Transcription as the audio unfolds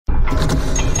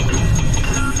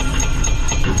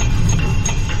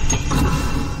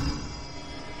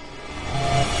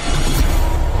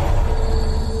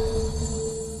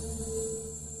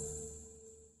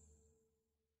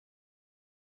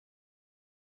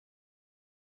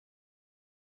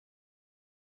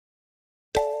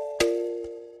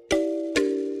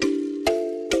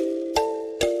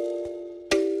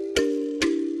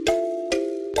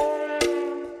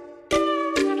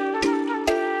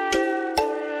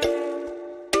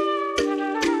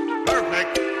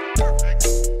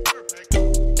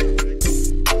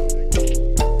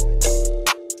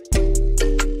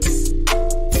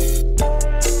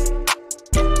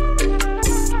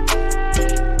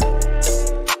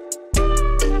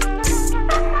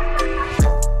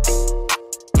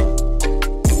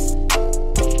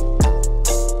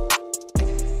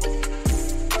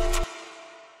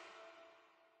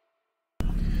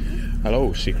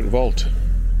secret vault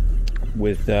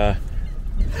with Yippee!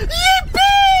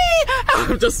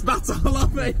 I've just spat all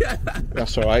over you.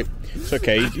 That's all right. It's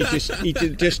okay. He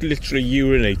just literally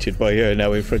urinated by her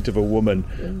now in front of a woman,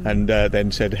 and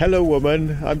then said, "Hello,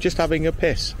 woman. I'm just having a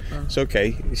piss." It's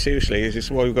okay. Seriously, this is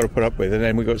what we've got to put up with. And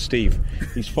then we got Steve.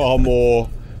 He's far more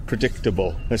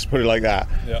predictable. Let's put it like that.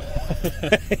 Yeah.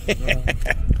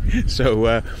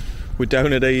 So we're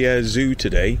down at a zoo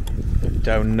today,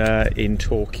 down in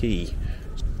Torquay.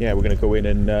 Yeah, we're going to go in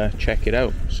and check it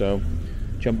out. So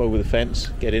jump over the fence,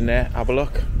 get in there, have a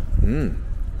look.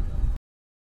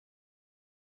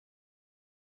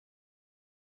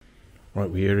 Right,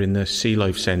 we're in the Sea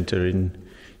Life Centre.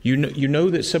 You know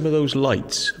that some of those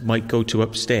lights might go to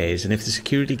upstairs, and if the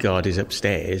security guard is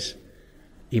upstairs,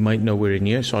 he might know we're in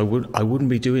here. So I wouldn't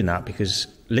be doing that, because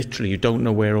literally you don't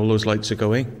know where all those lights are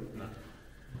going.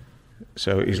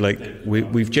 So he's like,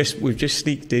 we've just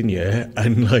sneaked in here,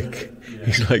 and like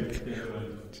he's like,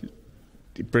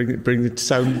 bring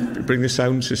the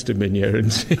sound system in here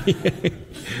and see.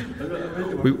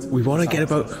 we want to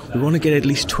get at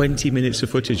least 20 minutes of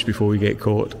footage before we get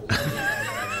caught.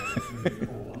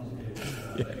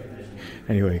 Yeah.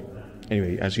 Anyway,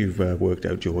 as you've worked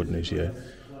out, Jordan is here.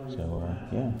 So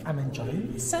yeah, I'm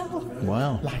enjoying myself.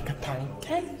 Wow. Like a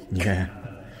pancake. Yeah.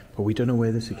 But we don't know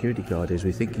where the security guard is.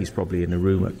 We think he's probably in a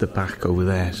room at the back over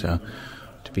there, so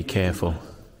to be careful.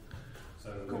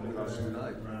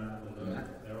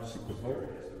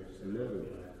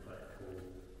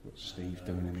 What's Steve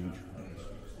doing in each one?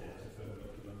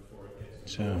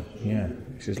 So, yeah,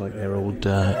 this is like their old...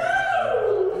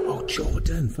 Oh,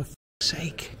 Jordan, for f***'s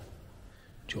sake.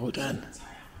 Jordan.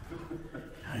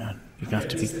 Hang on, you're going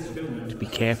to have to be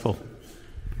careful.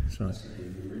 That's right.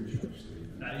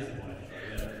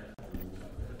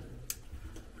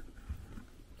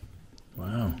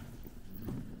 Wow.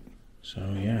 So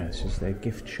yeah, this is their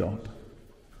gift shop.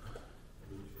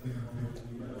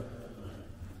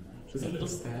 There's a little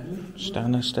stair lift.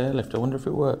 Standard stair lift. I wonder if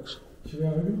it works. Should we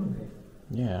have a go on it?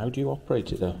 Yeah, how do you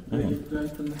operate it though? You have to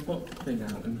open the foot thing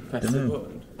out and press the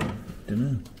button.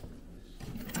 Dunno.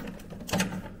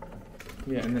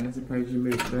 Yeah, and then I suppose you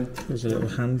move the... There's a little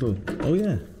handle. Oh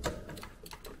yeah.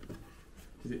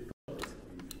 Is it blocked?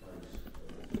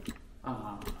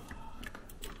 Ah.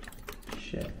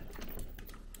 Shit.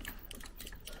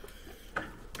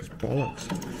 It's bollocks.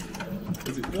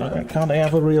 Is it Can't they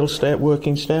have a real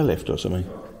working stair lift or something?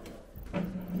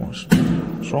 What's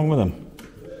wrong with them?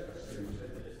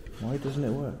 Why doesn't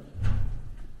it work?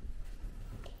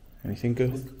 Anything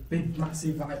good? big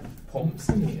massive like pumps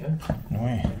in here? No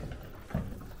way.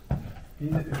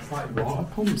 It's like water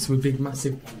pumps with big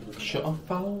massive shut-off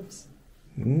valves.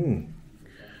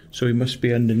 So it must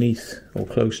be underneath or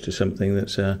close to something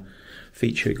that's a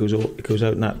feature. It goes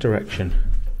out in that direction.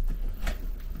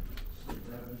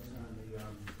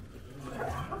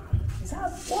 Is that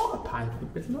a water pipe?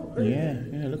 It's not really. Yeah,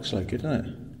 it looks like it, doesn't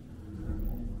it?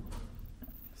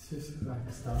 It's just like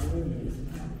a storeroom.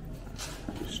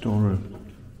 Storeroom.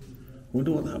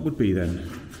 Wonder what that would be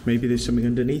then. Maybe there's something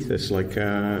underneath this, like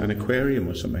an aquarium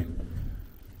or something.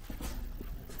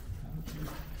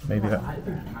 Maybe that.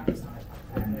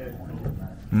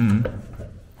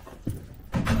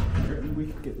 We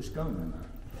could get this going then.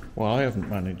 Well, I haven't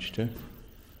managed to.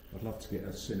 I'd love to get a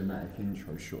cinematic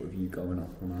intro shot of you going up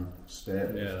on a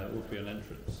stair. Yeah, that would be an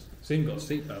entrance. It's even got a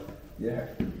seatbelt. Yeah.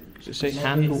 Does it say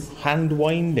hand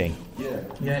winding? Yeah.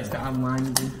 Yeah, it's got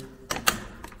unwinding.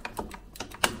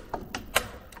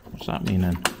 What's that mean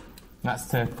then? That's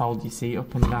to fold your seat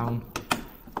up and down.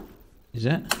 Is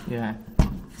it? Yeah.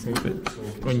 So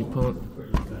when you pull it.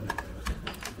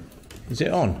 Is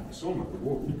it on? It's on at the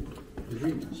wall. The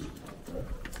dreams.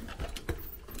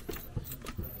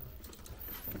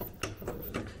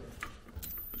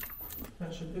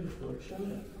 That should be the floor,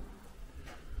 shouldn't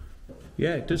it?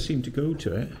 Yeah, it does seem to go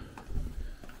to it.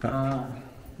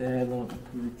 There, look,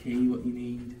 with the key, what you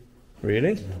need.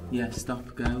 Really? Yeah,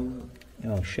 stop, go.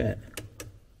 Oh shit.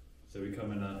 So we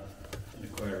come in an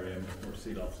aquarium or a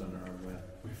sea life centre or where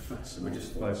we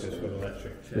just focus with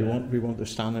electric chair. We want the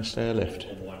standard stair lift.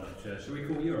 On one chair. Should we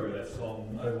call Eurolifts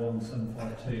on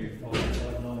 01752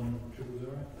 559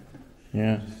 000?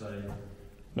 Yeah. Just say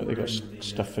Look, they got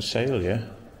stuff for sale, yeah.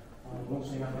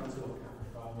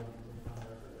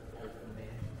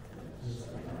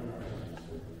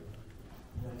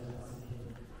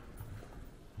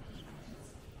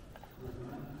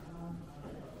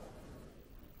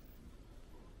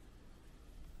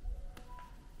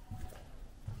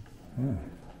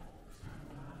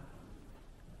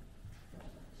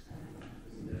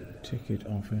 Ticket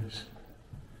office.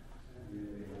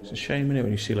 It's a shame, isn't it,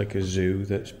 when you see like a zoo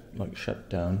that's like shut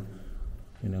down,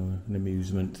 you know, an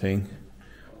amusement thing.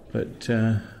 But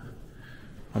I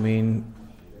mean,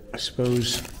 I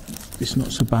suppose it's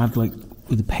not so bad like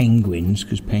with the penguins,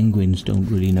 because penguins don't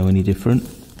really know any different.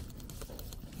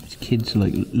 These kids are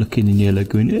like looking in here like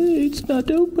going, hey, it's not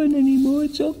open anymore,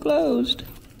 it's all closed.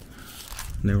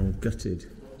 And they're all gutted.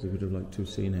 They would have liked to have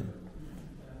seen it.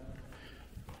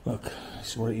 Look,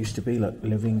 this is what it used to be like,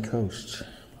 living coasts.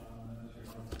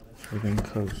 Living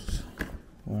coasts.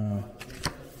 Wow.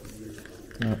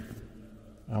 Look,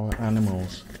 our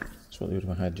animals. That's what they would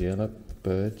have had here. Look,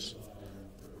 birds.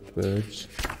 Birds.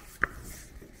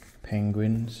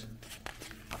 Penguins.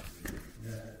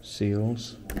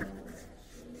 Seals.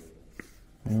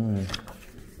 And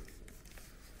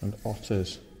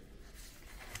otters.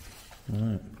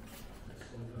 Right.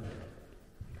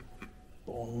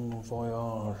 Bon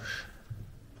voyage.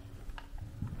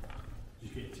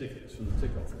 Did you get tickets from the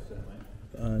ticket office there, mate?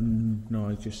 No,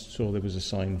 I just saw there was a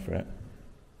sign for it.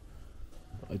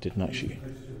 I didn't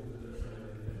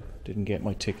get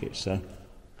my tickets, so.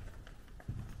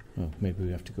 Oh, maybe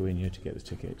we have to go in here to get the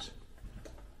tickets.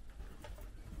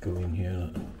 Go in here,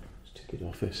 look. It's ticket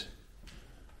office.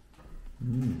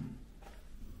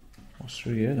 What's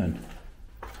through here then?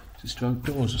 Is it still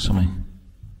outdoors or something?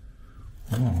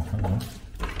 Oh, hello.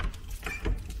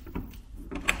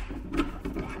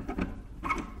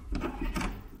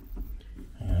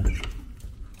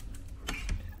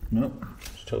 Nope,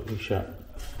 it's totally shut.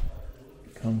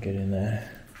 Can't get in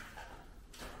there.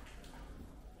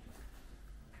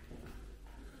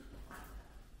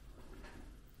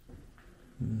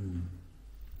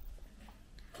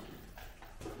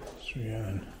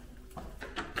 Samyang.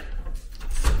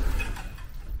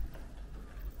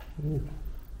 Ooh.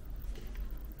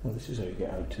 Well, this is how you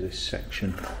get out to this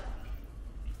section.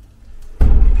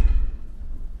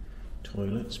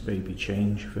 Toilets, baby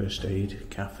change, first aid,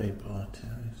 cafe, bar,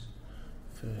 terrace,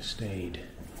 first aid.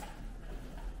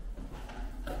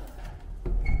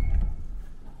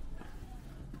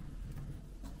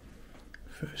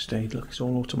 First aid, look, it's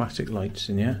all automatic lights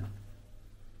in here.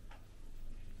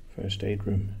 First aid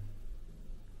room.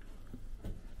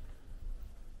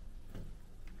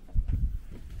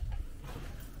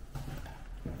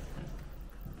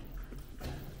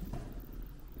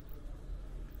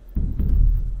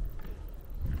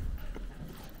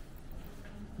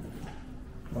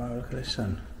 Wow, look at this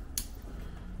son.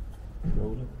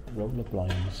 Roller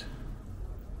blinds.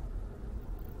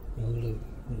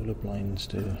 Roller blinds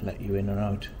to let you in or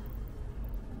out.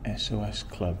 SOS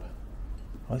Club.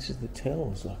 Oh, this is the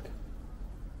tills, look.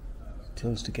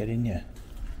 Tills to get in here.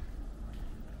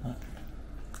 Look.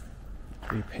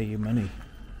 You pay your money.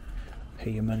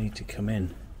 Pay your money to come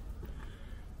in.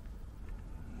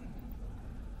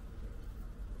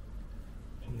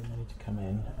 Pay your money to come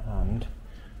in, and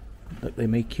look, they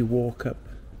make you walk up.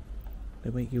 They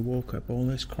make you walk up all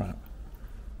this crap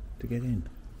to get in.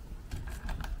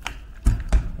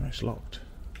 Oh, it's locked.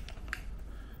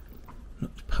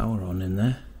 Not power on in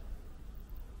there.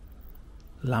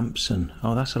 Lampson.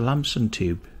 Oh, that's a Lampson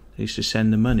tube. They used to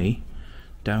send the money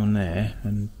down there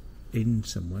and in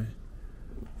somewhere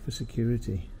for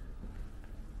security.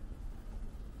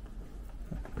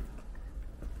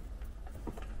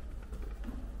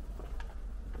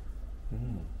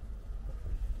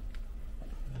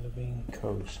 Living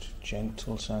coast,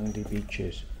 gentle sandy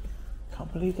beaches.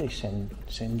 Can't believe they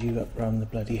send you up round the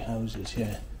bloody houses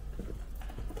here.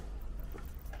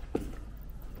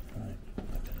 Right,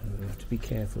 we have to be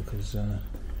careful because I'm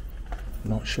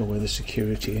not sure where the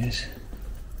security is.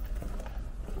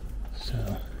 So,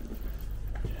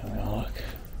 have a look.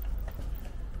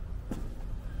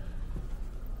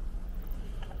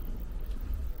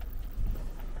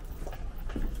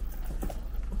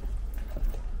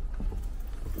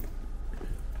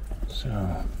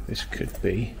 So this could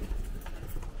be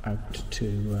out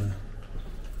to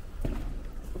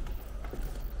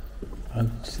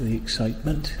the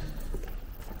excitement.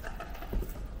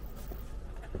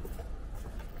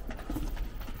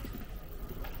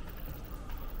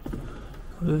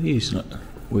 What are these? Not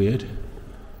weird.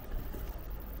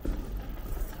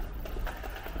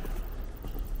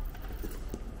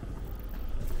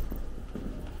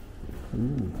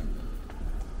 Ooh.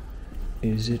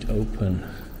 Is it open?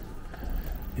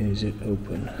 Is it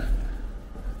open?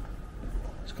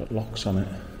 It's got locks on it.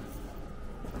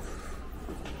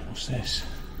 What's this?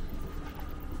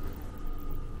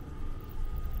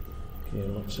 Okay,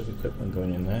 lots of equipment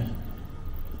going in there.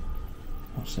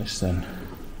 What's this then?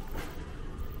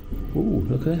 Ooh,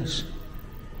 look at this.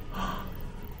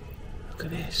 Look at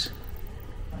this.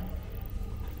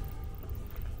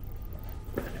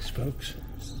 This folks.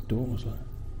 It's the doors, look.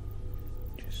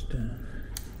 Just,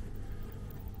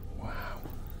 wow.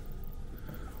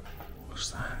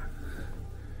 What's that?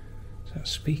 Is that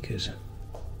speakers?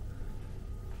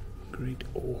 Great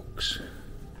Orcs.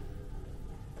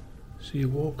 So you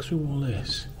walk through all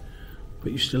this,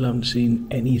 but you still haven't seen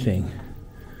anything.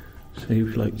 So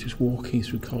you're like just walking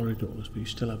through corridors, but you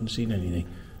still haven't seen anything.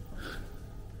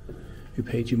 You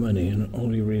paid your money, and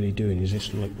all you're really doing is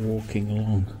just like walking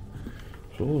along.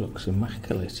 It all looks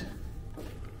immaculate.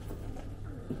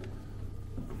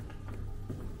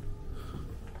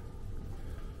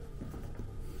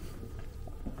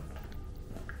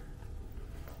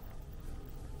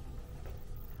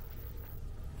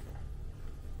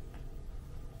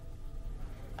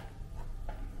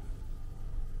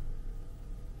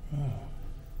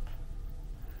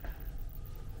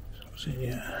 So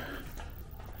yeah.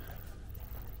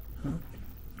 Oh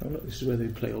look, this is where they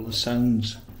play all the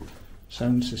sound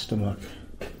system, look.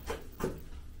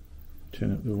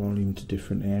 Turn up the volume to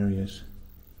different areas.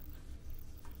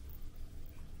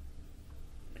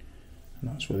 And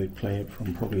that's where they play it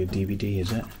from, probably a DVD,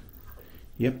 is it?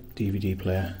 Yep, DVD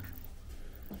player.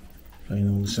 Playing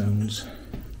all the sounds.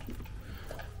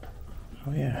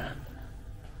 Oh yeah.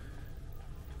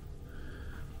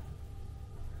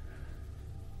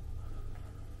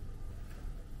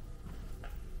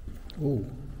 Oh,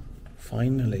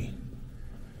 finally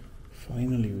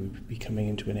we'll be coming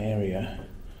into an area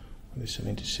where there's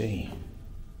something to see.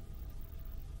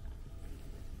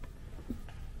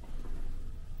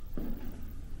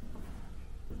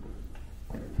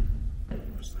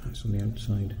 What's that? It's on the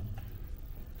outside.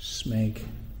 Smeg.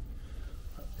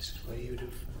 This is where you would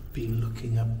have been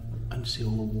looking up and see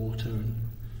all the water and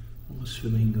all the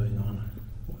swimming going on.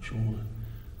 Watch all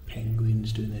the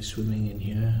penguins doing their swimming in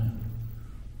here.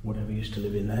 Whatever used to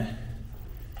live in there.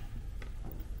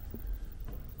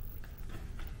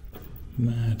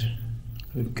 Mad.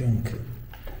 With gunk.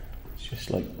 It's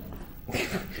just like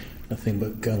nothing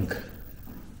but gunk.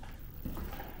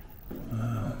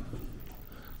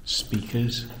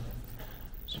 Speakers.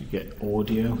 So you get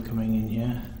audio coming in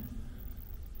here.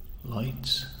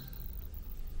 Lights.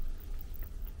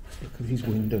 Look at these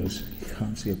windows. You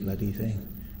can't see a bloody thing.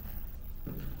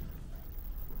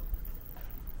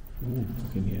 Ooh, you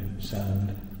can hear the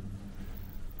sound.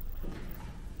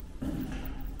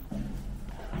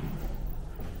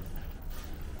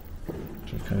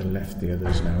 So I've kind of left the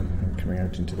others now. I'm coming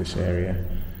out into this area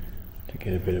to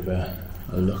get a bit of a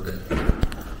look at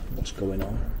what's going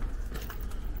on.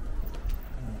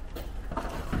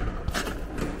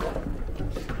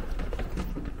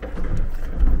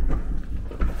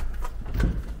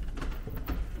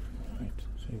 Right,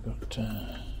 so you've got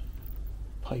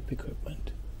pipe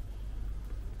equipment.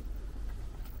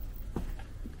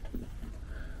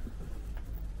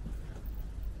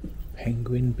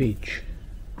 Penguin Beach.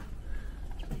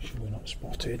 Let's make sure we're not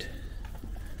spotted.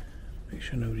 Make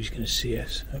sure nobody's going to see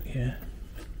us out here.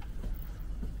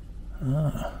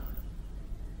 Ah.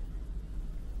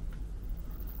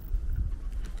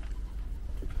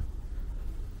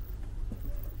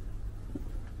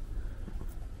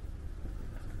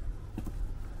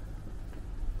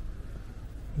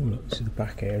 Oh look, this is the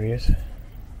back areas.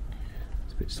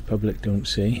 It's bits the public don't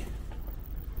see.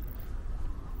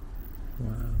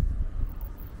 Wow.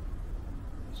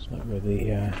 It's like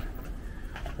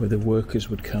where the workers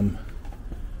would come.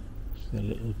 So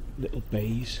they're little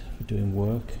bays for doing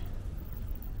work.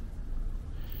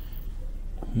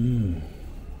 So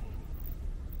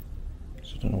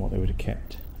I don't know what they would have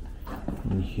kept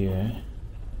in here.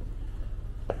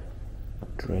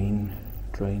 Drain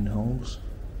holes.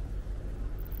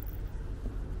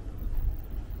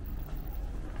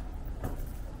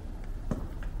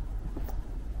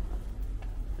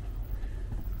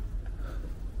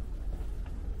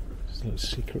 Little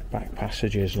secret back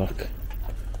passages, look,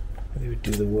 where they would do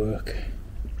the work.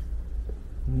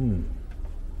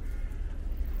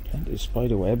 Plenty of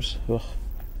spider webs. Ugh.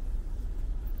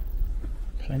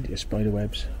 Plenty of spider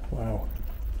webs. Wow.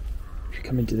 If you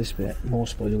come into this bit, more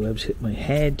spider webs hit my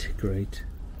head. Great.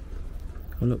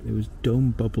 Oh look, there was dome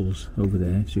bubbles over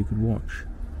there, so you could watch.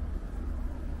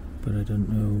 But I don't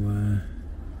know.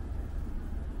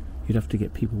 You'd have to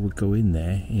get people to go in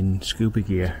there in scuba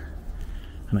gear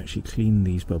and actually clean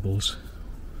these bubbles.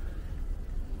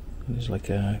 There's like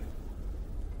a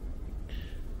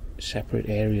separate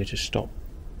area to stop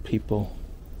people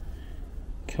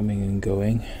coming and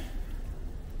going.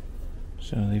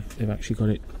 So they've actually got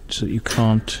it so that you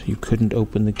couldn't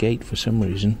open the gate for some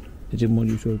reason. They didn't want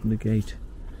you to open the gate.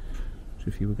 So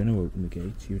if you were going to open the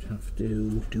gate, you'd have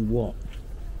to do what?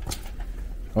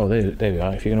 Oh, there we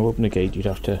are. If you're going to open the gate, you'd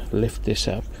have to lift this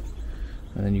up,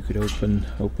 and then you could open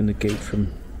the gate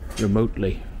from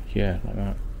remotely. Yeah, like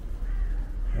that.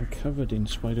 I'm covered in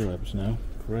spider webs now.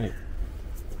 Great.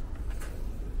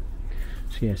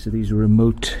 So yeah, so these are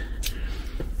remote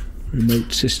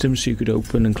systems, so you could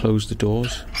open and close the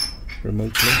doors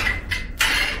remotely.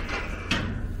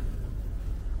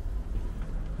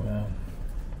 Wow.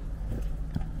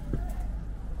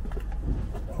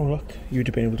 Oh look, you'd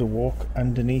have been able to walk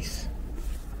underneath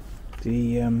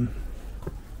the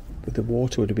but the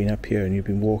water would have been up here, and you've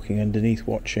been walking underneath,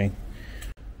 watching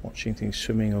things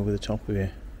swimming over the top of you.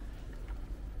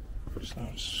 So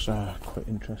that's quite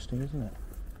interesting, isn't it?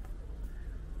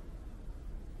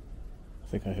 I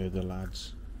think I heard the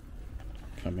lads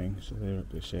coming, so they're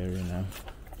up this area now.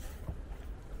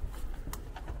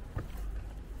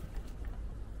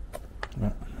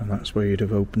 And that's where you'd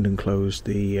have opened and closed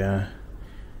let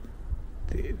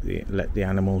the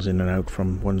animals in and out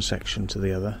from one section to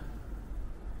the other.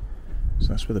 So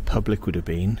that's where the public would have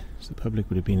been. So the public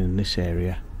would have been in this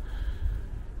area.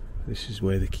 This is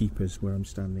where the keepers, where I'm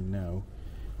standing now,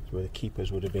 is where the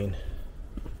keepers would have been.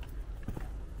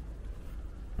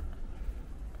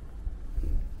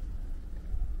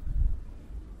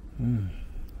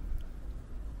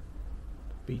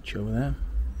 Beach over there.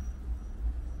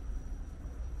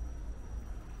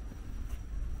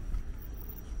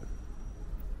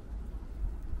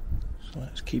 So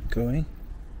let's keep going.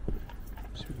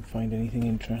 See if we can find anything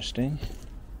interesting.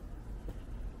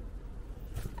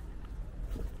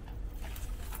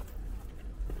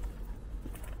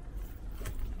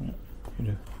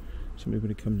 Somebody would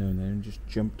have come down there and just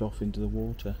jumped off into the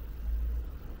water.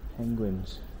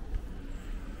 Penguins.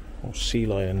 Or sea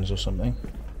lions or something.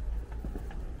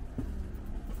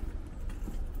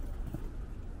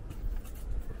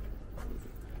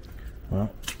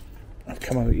 Well, I've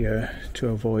come out here to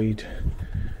avoid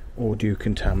audio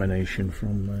contamination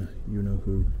from you know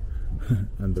who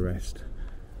and the rest.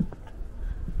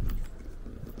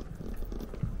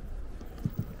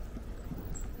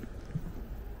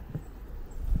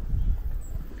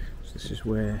 So this is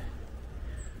where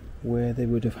they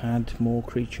would have had more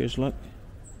creatures. Look,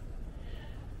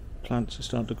 plants are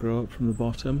starting to grow up from the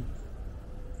bottom.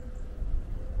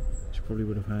 So probably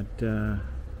would have had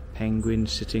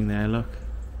penguins sitting there, look,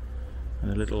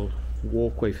 and a little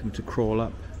walkway for them to crawl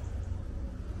up,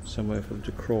 somewhere for them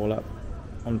to crawl up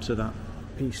onto that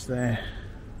piece there.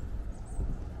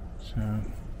 So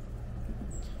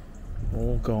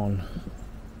all gone,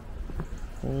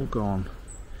 all gone.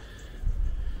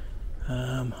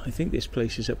 I think this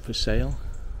place is up for sale.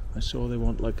 I saw they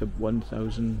want like a 1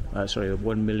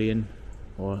 million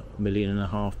or £1.5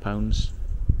 million.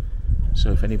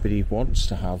 So if anybody wants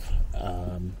to have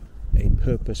a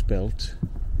purpose-built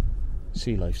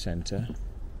sea life centre,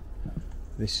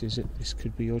 this is it. This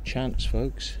could be your chance,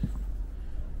 folks.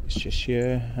 It's just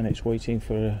here and it's waiting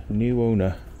for a new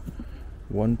owner.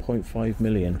 1.5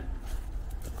 million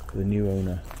for the new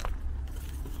owner.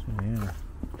 So yeah.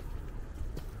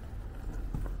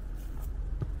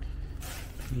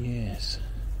 Yes.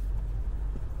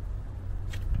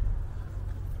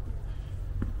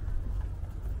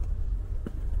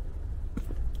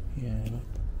 Yeah, look.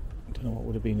 Don't know what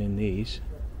would have been in these.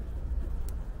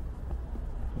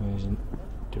 There's in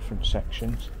different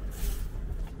sections.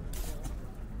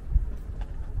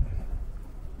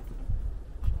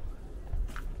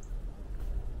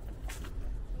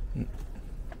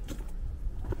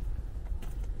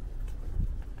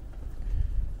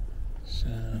 So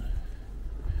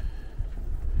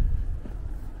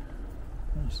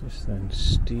what's this then?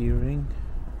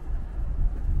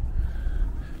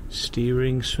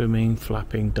 Steering, swimming,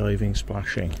 flapping, diving,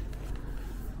 splashing.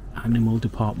 Animal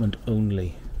department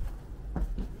only.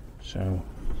 So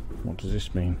what does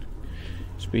this mean?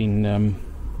 It's been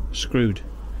screwed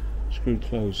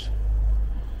closed.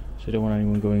 So I don't want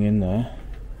anyone going in there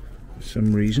for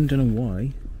some reason, don't know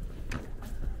why.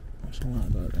 What's all that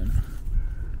about then?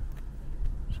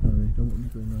 So they don't want me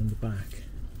going around the back.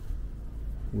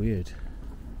 Weird.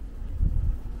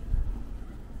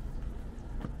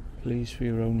 Please, for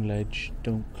your own ledge,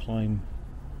 don't climb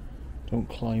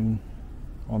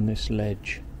on this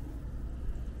ledge.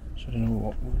 So I don't know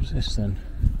what was this then.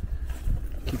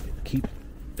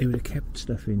 They would have kept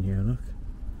stuff in here, look.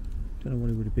 Don't know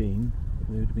what it would have been.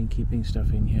 They would have been keeping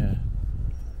stuff in here.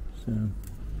 So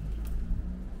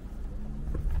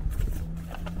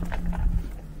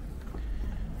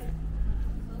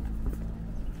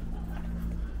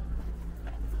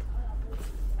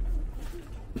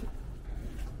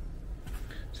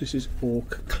this is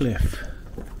Oak Cliff.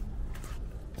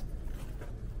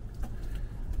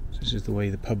 So this this is the way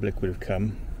the public would have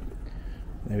come.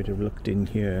 They would have looked in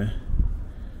here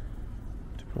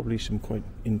to probably some quite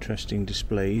interesting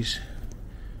displays.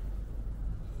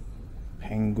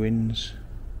 Penguins,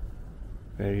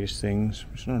 various things.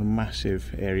 It's not a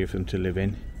massive area for them to live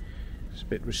in. It's a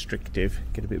bit restrictive,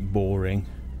 get a bit boring.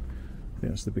 I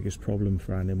think that's the biggest problem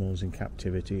for animals in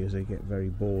captivity, is they get very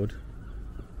bored.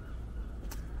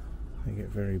 They get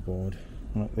very bored.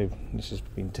 Well, this has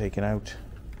been taken out.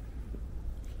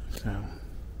 So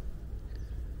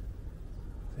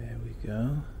there we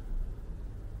go.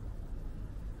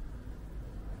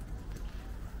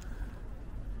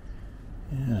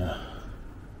 Yeah,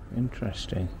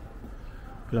 interesting.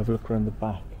 We'll have a look around the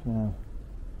back now.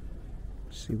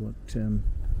 See what's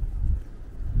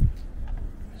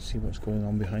going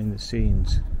on behind the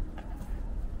scenes.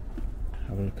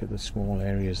 Have a look at the small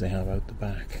areas they have out the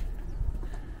back.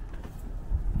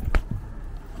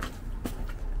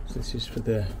 So this is for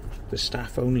the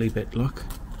staff only bit, look.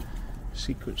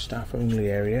 Secret staff only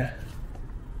area.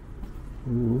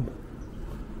 Ooh.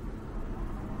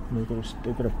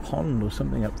 They've got a pond or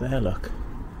something up there, look.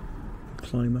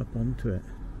 Climb up onto it.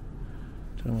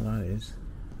 Don't know what that is.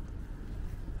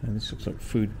 And this looks like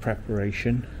food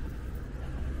preparation.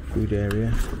 Food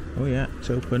area. Oh yeah, it's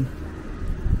open.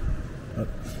 Oh.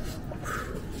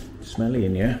 Smelly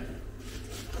in here.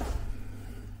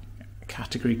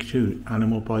 Category 2,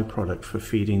 animal byproduct for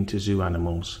feeding to zoo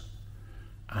animals.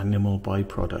 Animal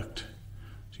byproduct. So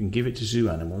you can give it to zoo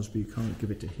animals, but you can't give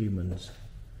it to humans.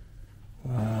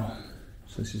 Wow.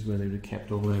 So this is where they would have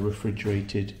kept all their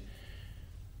refrigerated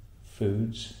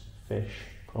foods. Fish,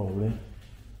 probably.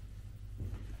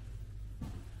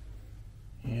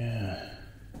 Yeah.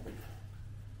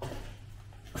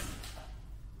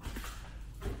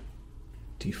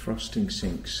 Defrosting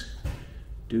sinks.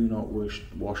 Do not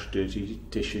wash dirty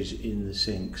dishes in the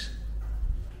sinks.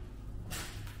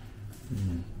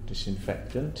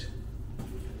 Disinfectant.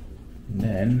 And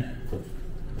then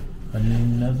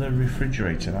another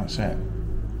refrigerator, that's it.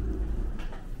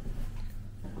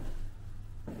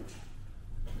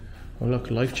 Oh look,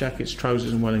 life jackets,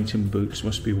 trousers and Wellington boots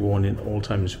must be worn in all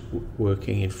times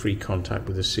working in free contact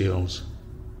with the seals.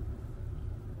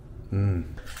 And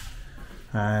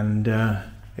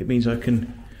it means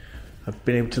I've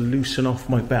been able to loosen off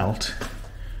my belt.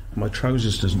 My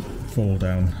trousers doesn't fall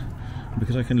down. And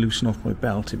because I can loosen off my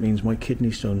belt, it means my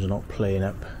kidney stones are not playing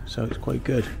up. So it's quite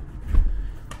good.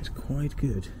 It's quite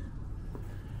good.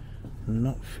 I'm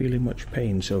not feeling much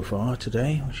pain so far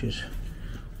today, which is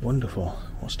wonderful.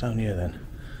 What's down here then?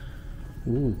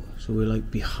 Ooh, so we're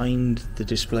like behind the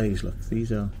displays. Look,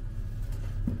 these are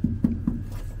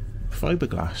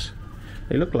fiberglass.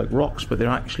 They look like rocks, but they're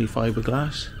actually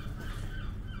fiberglass.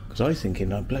 Because I was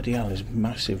thinking, oh, bloody hell, there's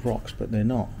massive rocks, but they're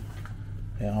not.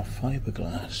 They are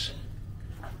fiberglass.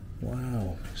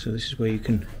 Wow. So this is where you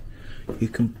can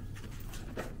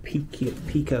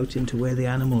peek out into where the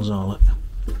animals are. Look.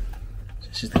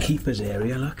 This is the keepers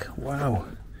area. Look. Wow.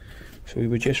 So we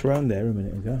were just round there a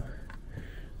minute ago.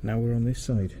 Now we're on this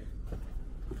side.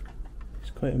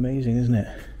 It's quite amazing, isn't it?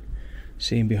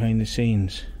 Seeing behind the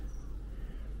scenes.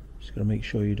 Just got to make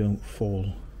sure you don't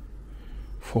fall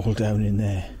down in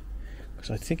there, because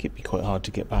I think it'd be quite hard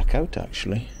to get back out.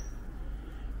 Actually,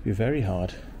 it'd be very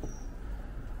hard.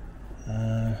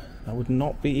 That would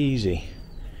not be easy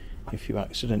if you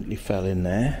accidentally fell in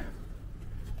there.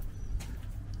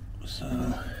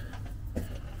 So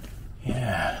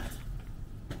yeah.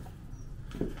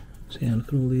 So yeah, look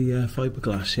at all the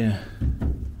fiberglass. Yeah,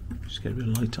 just get a bit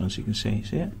of light on so you can see.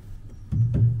 See it?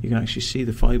 You can actually see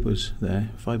the fibres there.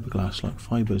 Fiberglass, like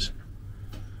fibres.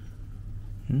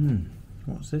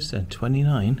 What's this then?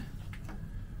 29.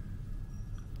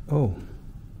 Oh,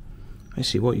 I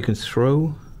see. What, you can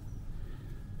throw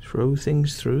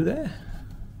things through there?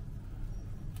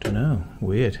 Don't know.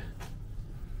 Weird.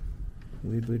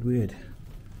 Weird.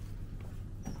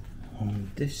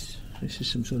 This is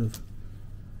some sort of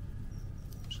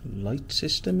light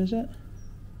system, is it?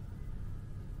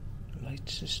 Light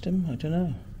system? I don't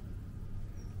know.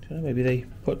 Maybe they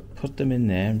put them in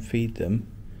there and feed them,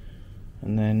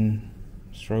 and then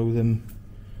throw them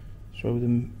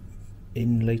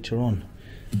in later on.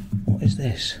 What is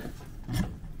this?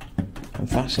 I'm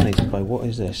fascinated by what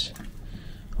is this?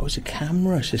 Oh, it's a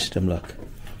camera system. Look.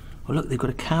 Oh look, they've got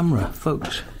a camera,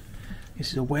 folks.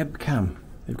 This is a webcam.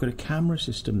 They've got a camera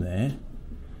system there,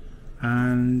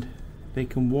 and they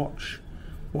can watch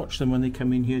them when they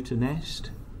come in here to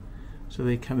nest. So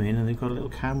they come in and they've got a little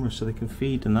camera so they can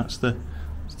feed, and that's the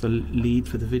lead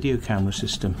for the video camera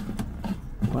system.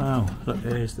 Wow, look,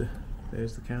 there's the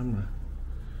camera.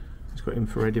 It's got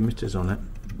infrared emitters on it.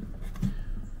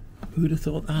 Who would have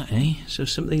thought that, eh? So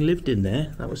something lived in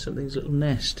there. That was something's little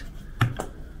nest.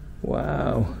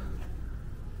 Wow.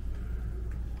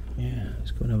 Yeah,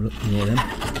 let's go and have a look near them.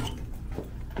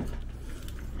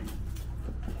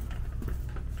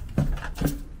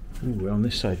 Ooh, we're on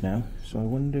this side now, so I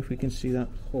wonder if we can see that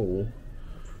hole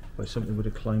where something would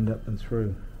have climbed up and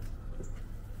through.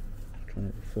 Trying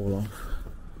not to fall off.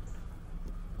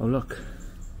 Oh look,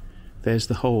 there's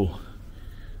the hole.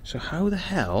 So how the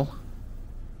hell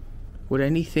would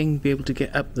anything be able to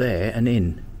get up there and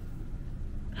in?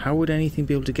 How would anything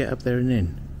be able to get up there and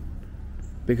in?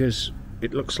 Because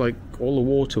it looks like all the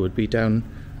water would be down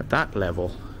at that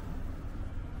level.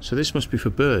 So this must be for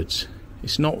birds.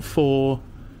 It's not for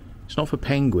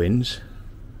penguins,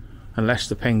 unless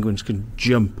the penguins can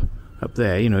jump up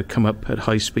there, you know, come up at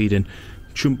high speed and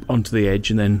jump onto the edge,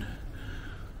 and then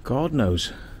God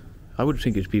knows. I would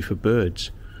think it'd be for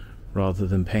birds rather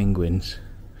than penguins.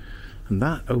 And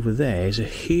that over there is a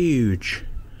huge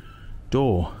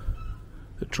door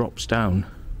that drops down.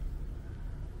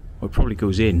 Well, it probably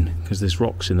goes in because there's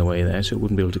rocks in the way there, so it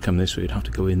wouldn't be able to come this way. It'd have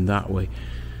to go in that way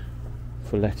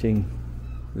for letting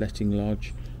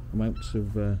large amounts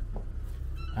of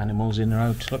animals in or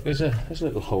out. Look, there's a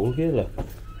little hole here. Look,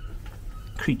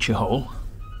 creature hole.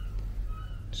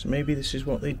 So maybe this is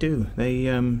what they do.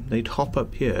 They'd hop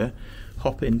up here,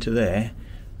 hop into there,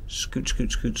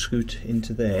 scoot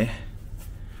into there.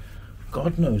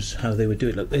 God knows how they would do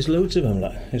it. Look, there's loads of them.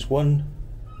 Look, there's 1,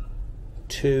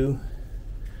 2.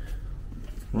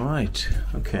 Right.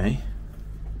 Okay.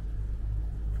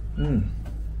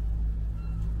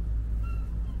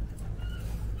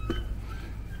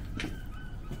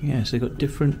 Yes, they've got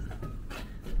different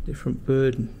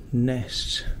bird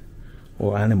nests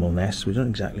or animal nests. We don't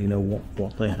exactly know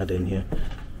what they had in here.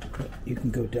 But you can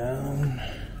go down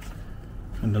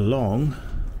and along,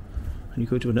 and you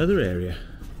go to another area.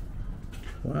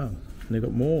 Wow, and they've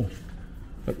got more.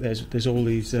 Look, there's all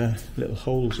these little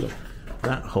holes. Look,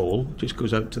 that hole just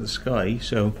goes out to the sky,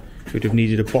 so you'd have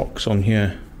needed a box on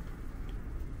here.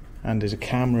 And there's a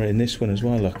camera in this one as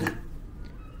well. Look,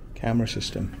 camera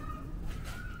system.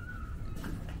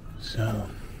 So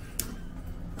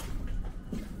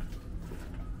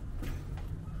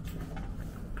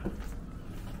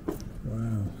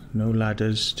wow, no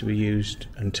ladders to be used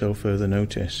until further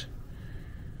notice.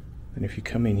 And if you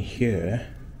come in here,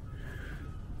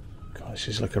 God, this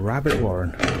is like a rabbit warren.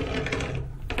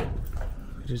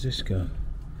 Where does this go?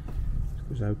 It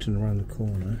goes out and around the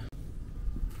corner.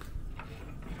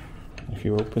 If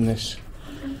you open this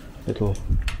little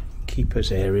keeper's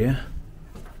area,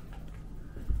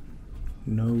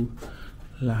 no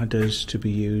ladders to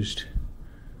be used,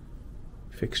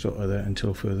 fixed or other,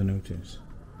 until further notice.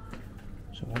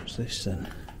 So what's this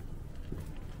then?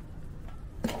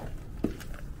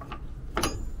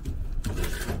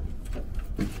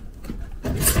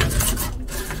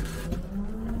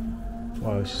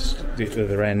 Well, it's the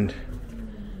other end.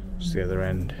 It's the other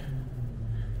end.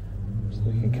 So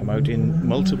they can come out in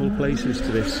multiple places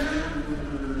to this.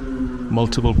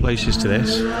 Multiple places to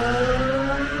this.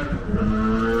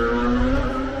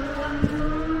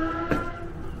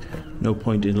 No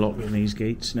point in locking these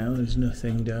gates now. There's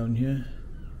nothing down here.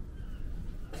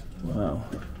 Wow.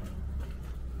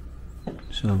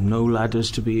 So no ladders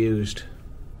to be used.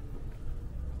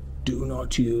 Do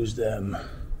not use them.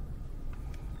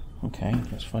 Okay,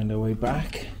 let's find our way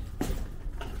back.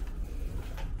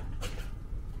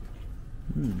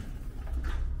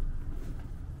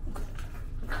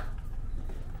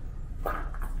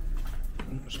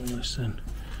 What's all this then?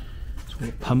 It's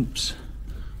all pumps.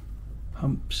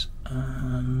 Pumps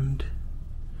and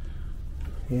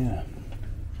yeah,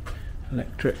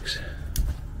 electrics.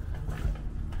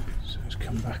 So let's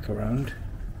come back around.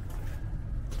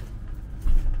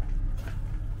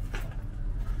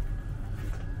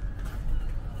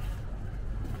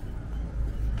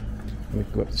 We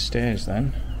can go up the stairs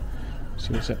then.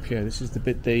 See what's up here. This is the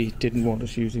bit they didn't want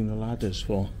us using the ladders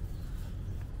for.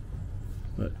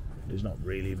 But there's not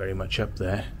really very much up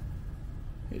there.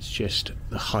 It's just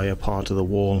the higher part of the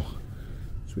wall.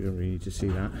 So we don't really need to see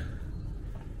that.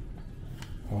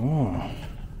 Oh.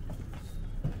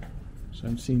 So I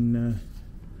haven't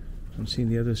seen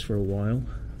the others for a while.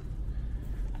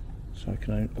 So I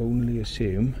can only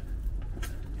assume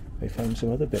they found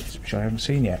some other bits which I haven't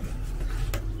seen yet.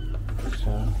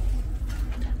 So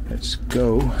let's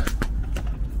go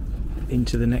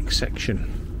into the next section,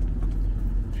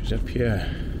 which is up here.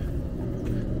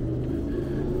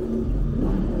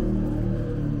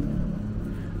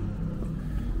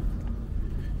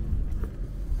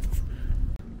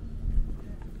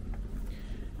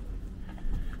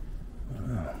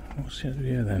 what's the other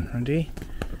here then? Ready?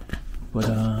 But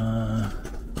got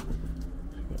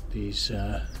these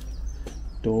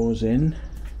doors in.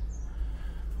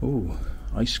 Oh,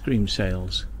 ice cream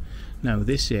sales. Now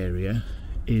this area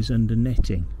is under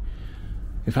netting.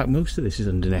 In fact, most of this is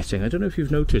under netting. I don't know if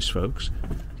you've noticed, folks,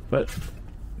 but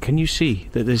can you see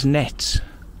that there's nets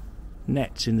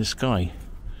in the sky?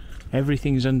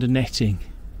 Everything's under netting.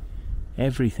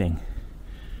 Everything.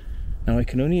 Now I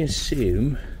can only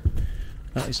assume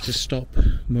that is to stop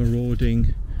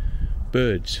marauding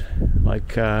birds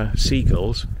like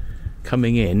seagulls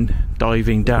coming in,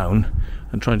 diving down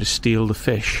and trying to steal the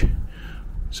fish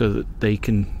so that they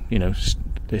can, you know,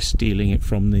 they're stealing it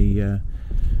from the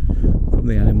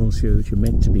animals here that you're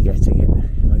meant to be getting it,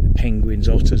 like the penguins,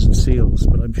 otters and seals.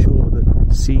 But I'm sure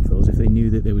that seagulls, if they knew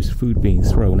that there was food being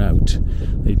thrown out,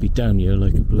 they'd be down here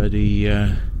like a bloody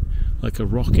like a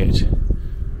rocket.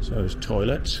 So there's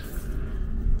toilets,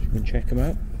 you can check them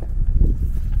out.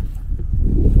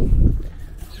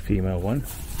 It's a female one,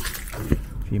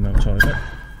 female toilet.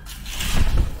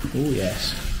 Oh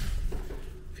yes,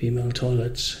 female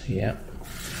toilets, yeah.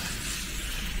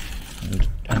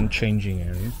 And changing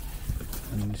area.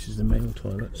 And this is the male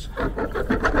toilets.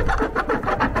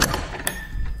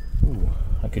 Ooh,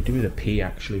 I could do with a pee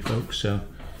actually, folks, so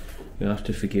you'll have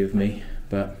to forgive me,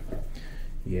 but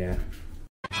yeah.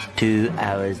 2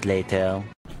 hours later.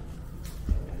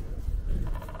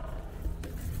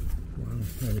 Well,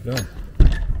 there we go.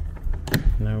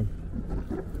 Now,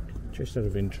 just out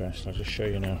of interest, I'll just show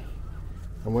you now.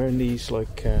 I'm wearing these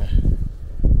like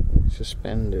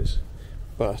suspenders,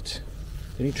 but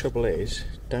the only trouble is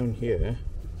down here,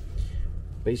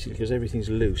 basically because everything's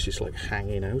loose, it's like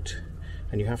hanging out,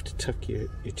 and you have to tuck your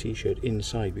t-shirt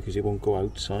inside because it won't go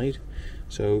outside,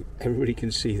 so everybody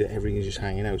can see that everything is just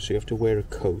hanging out. So you have to wear a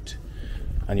coat,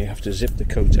 and you have to zip the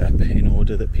coat up in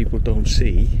order that people don't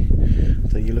see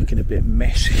that you're looking a bit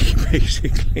messy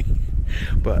basically.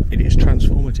 But it is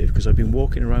transformative because I've been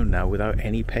walking around now without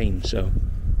any pain, so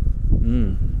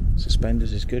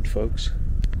suspenders is good, folks.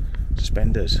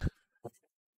 Suspenders.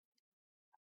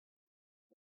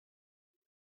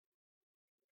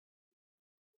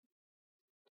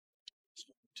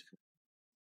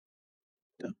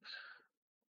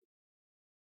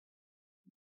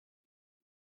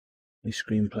 Ice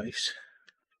cream place.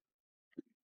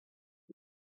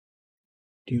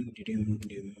 Doom doom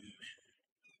doom.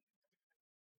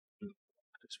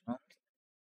 As well.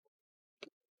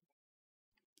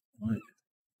 Right.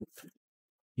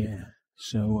 Yeah.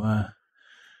 So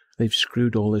they've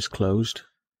screwed all this closed.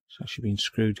 It's actually been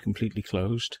screwed completely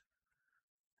closed.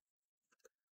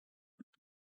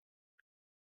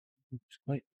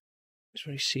 It's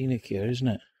very scenic here, isn't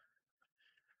it?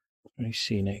 Very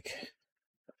scenic.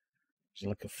 It's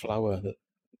like a flower that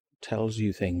tells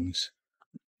you things.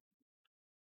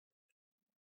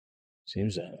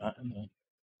 Seems like that, isn't it?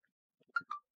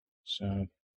 So,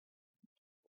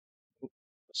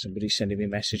 somebody's sending me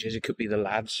messages. It could be the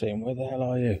lad saying, "Where the hell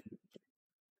are you?"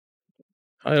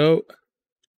 Hello.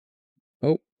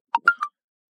 Oh,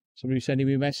 somebody's sending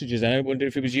me messages. And I wonder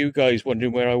if it was you guys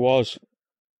wondering where I was.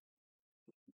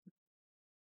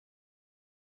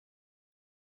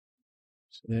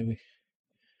 So there we.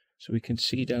 So we can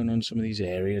see down on some of these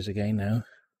areas again now.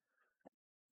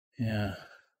 Yeah.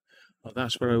 Well,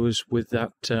 that's where I was with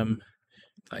that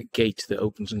that gate that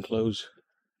opens and closes.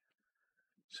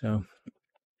 So.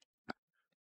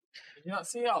 Did you not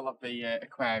see all of the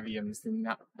aquariums in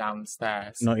that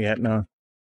downstairs? Not yet, no.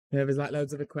 Yeah, there's like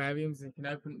loads of aquariums, and you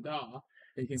can open the door.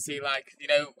 You can see, like, you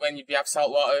know, when you have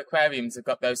saltwater aquariums, they've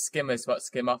got those skimmers what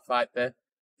skim off like the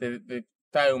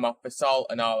foam off the salt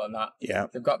and all of that. Yeah.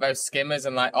 They've got those skimmers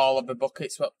and like all of the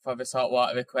buckets for the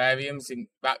saltwater aquariums in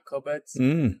back cupboards.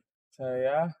 Mm. So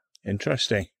yeah.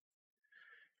 Interesting.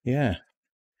 Yeah.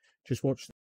 Just watch.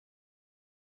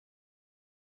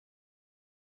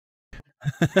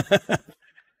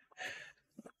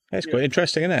 That's quite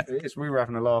interesting, isn't it? It is. We were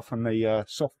having a laugh on the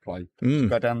soft play.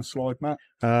 Go down the slide, Matt.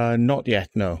 Not yet,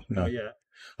 no. Not yet.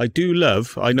 I do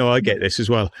love, I know I get this as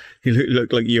well, you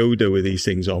look like Yoda with these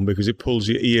things on because it pulls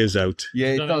your ears out. Yeah,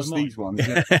 it does these ones.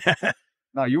 Yeah.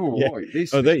 No, you're all right.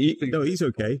 No, he's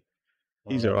okay.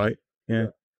 He's all right.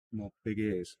 Yeah. More big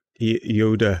ears.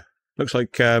 Yoda. Looks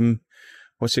like,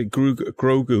 what's it,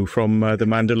 Grogu from The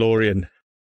Mandalorian.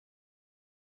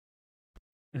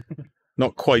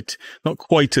 Not quite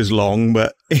as long,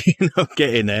 but, you know,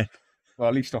 getting there. Well,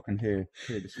 at least I can hear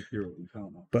the security,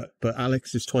 can't I? But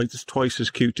Alex is twice as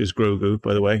cute as Grogu,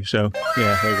 by the way. So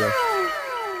yeah, there you go.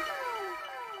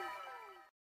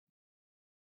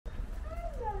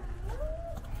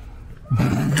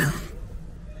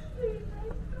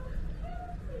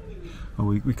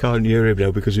 Oh, we can't hear him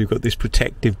now because we've got this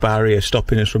protective barrier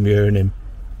stopping us from hearing him.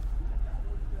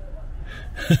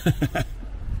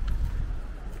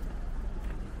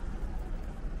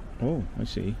 Oh, I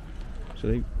see.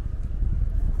 So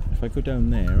if I go down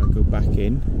there, I go back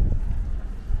in.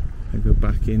 I go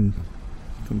back in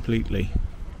completely.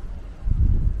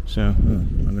 So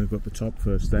I'm going to go up the top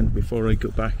first then, before I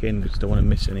go back in, because I don't want to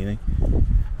miss anything.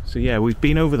 So yeah, we've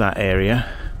been over that area,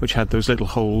 which had those little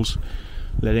holes,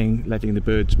 letting the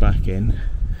birds back in.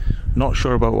 Not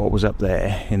sure about what was up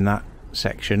there in that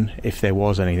section, if there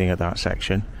was anything at that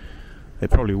section. There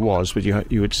probably was, but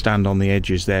you would stand on the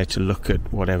edges there to look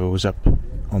at whatever was up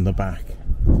on the back.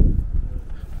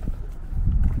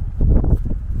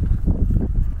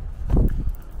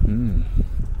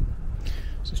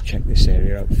 Let's check this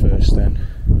area out first then.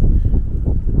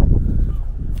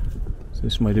 So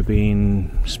this might have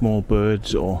been small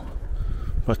birds or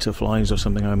butterflies or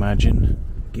something, I imagine.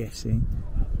 Guessing.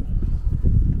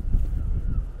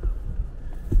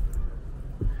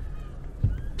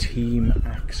 Team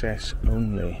access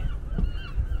only.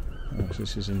 Oh, so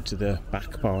this is into the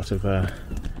back part of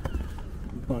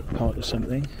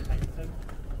something.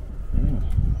 Oh.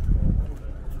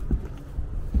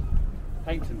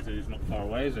 Painting Zoo's not far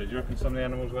away, is it? Do you reckon some of the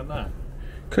animals went there?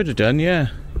 Could have done, yeah.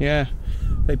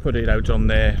 They put it out on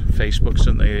their Facebook,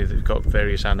 didn't they? They've got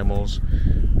various animals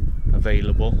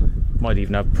available. Might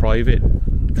even have private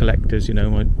collectors, you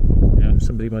know.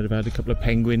 Somebody might have had a couple of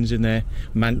penguins in their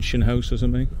mansion house or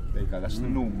something. There you go, that's the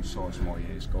normal size of my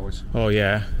ears, guys. Oh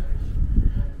yeah.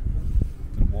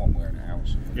 I don't know what I'm wearing at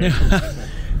house. Yeah.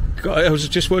 God, I was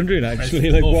just wondering actually,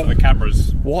 like, what the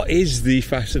cameras. What is the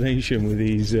fascination with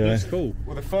these? It's cool.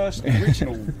 Well, the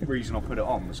original reason I put it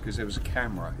on was because there was a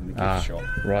camera in the gift shop,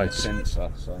 right? A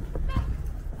sensor, so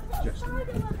just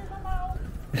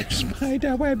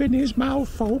spider web in his mouth,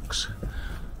 folks.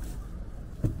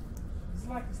 It's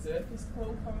like a circus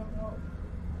call coming up.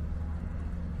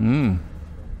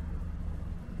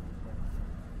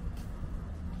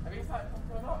 Have you started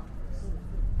popping up?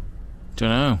 Don't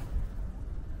know.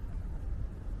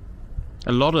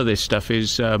 A lot of this stuff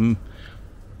is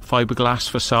fiberglass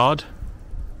facade.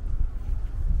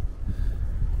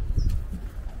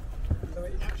 So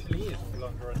it actually is all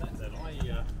under a net then.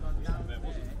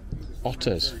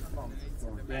 Otters.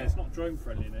 Yeah, it's not drone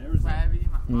friendly there, is it?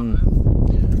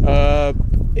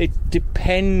 It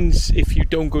depends. If you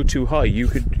don't go too high, you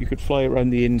could fly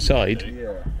around the inside.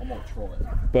 yeah, I might try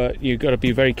it. But you've got to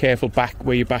be very careful back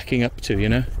where you're backing up to, you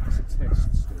know. It's a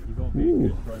test, Steve. You've got to be a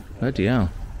good drone pilot. Bloody hell.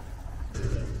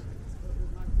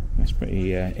 That's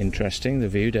pretty interesting, the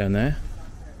view down there.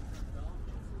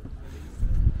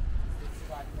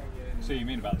 So you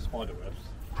mean about the spider webs?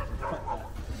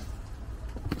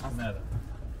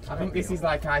 I think this is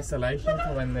like isolation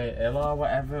for when they're ill or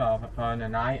whatever, or they're flying a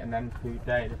night and then food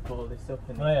day to pull this up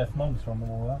and Oh yeah, it's monster on the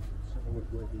wall there.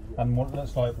 And what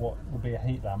looks like what would be a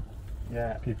heat lamp.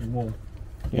 yeah. Keep them warm.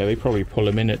 Yeah, they probably pull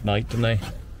them in at night, don't they?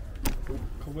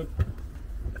 Covered.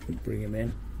 Bring them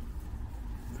in.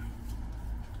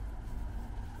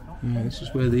 Yeah, this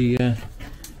is where they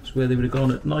would have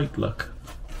gone at night. Look.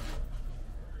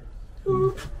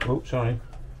 Oh, sorry.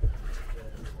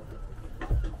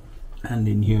 And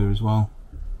in here as well.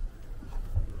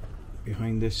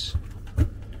 Behind this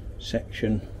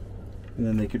section, and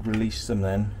then they could release them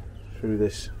then through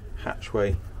this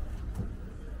hatchway.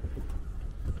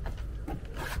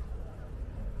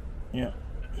 Yeah.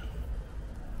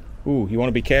 Ooh, you want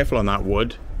to be careful on that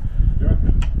wood.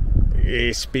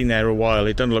 It's been there a while,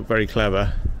 it doesn't look very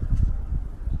clever.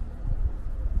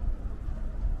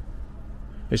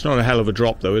 It's not a hell of a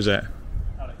drop though, is it?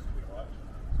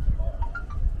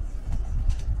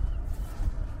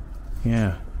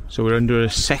 Yeah, so we're under a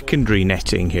secondary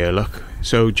netting here, look.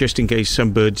 So just in case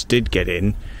some birds did get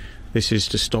in, this is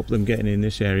to stop them getting in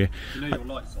this area. You know your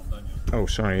lights on, don't you? Oh,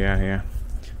 sorry, yeah.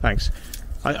 Thanks.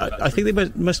 I think they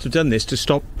must have done this to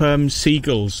stop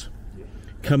seagulls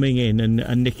coming in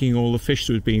and nicking all the fish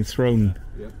that was being thrown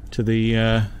to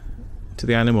the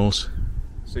animals.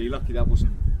 So you're lucky that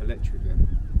wasn't electric then.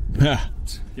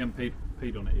 You haven't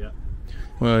peed on it yet.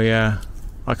 Well, yeah.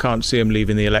 I can't see them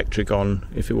leaving the electric on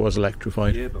if it was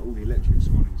electrified. Yeah, but all the electrics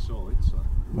are on inside, so.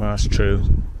 Well, that's true.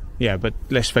 Yeah, but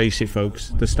let's face it, folks,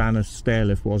 the standard stair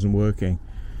lift wasn't working.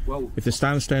 Well, If the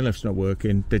standard stair lift's not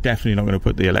working, they're definitely not going to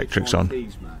put the electrics on.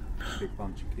 Keys, man. Big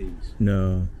bunch of keys.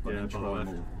 No, Yeah, Try by the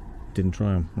them way. all. didn't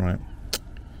try them. Right.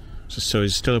 So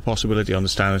there's still a possibility on the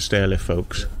standard stair lift,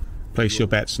 folks. Place your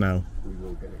bets now. We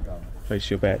will get it going. Place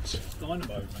your bets. Dynamo,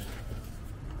 mate.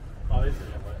 Oh, is it?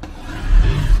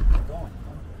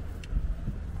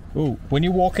 Oh, when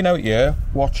you're walking out here,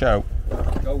 watch out.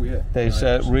 Go Oh yeah. There's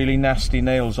really nasty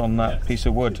nails on that piece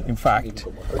of wood. In fact,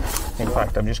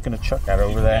 I'm just going to chuck that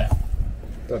over there.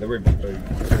 Oh, they're in blue.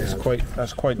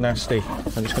 That's quite nasty.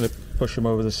 I'm just going to push them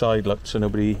over the side, look, so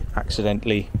nobody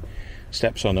accidentally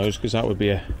steps on those, because that'd be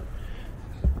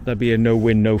a no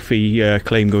win, no fee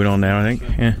claim going on there, I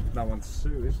think. Yeah. That one's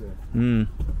Sue, is it?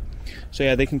 So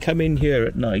yeah, they can come in here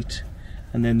at night,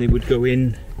 and then they would go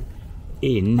in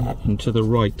and to the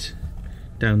right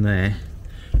down there,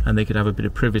 and they could have a bit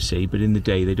of privacy, but in the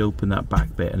day they'd open that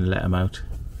back bit and let them out.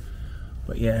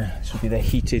 But yeah, this would be their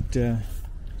heated.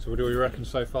 So what do we reckon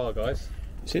so far, guys?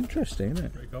 It's interesting, isn't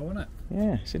it? Pretty cool, isn't it?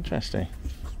 Yeah, it's interesting.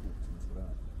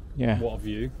 Yeah. What a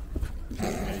view.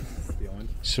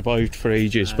 Survived for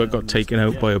ages, but got taken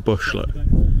out by a bush. Look.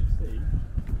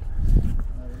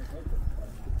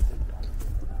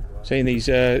 Saying these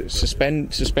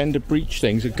suspender breech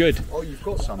things are good. Oh, you've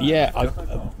got some. Yeah,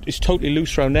 it's totally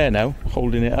loose around there now,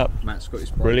 holding it up. Matt's got his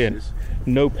Brilliant. braces.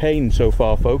 No pain so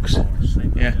far, folks.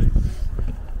 Yeah.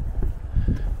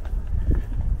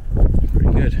 Pretty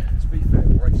good. To be fair,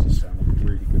 braces sound like a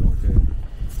really good idea.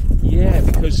 Yeah,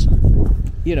 because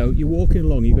you're walking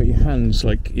along, you've got your hands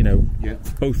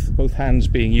both hands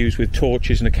being used with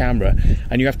torches and a camera,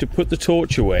 and you have to put the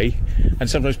torch away and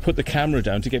sometimes put the camera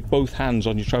down to get both hands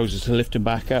on your trousers to lift them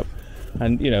back up.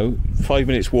 And 5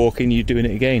 minutes walking, you're doing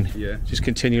it again. Yeah. Just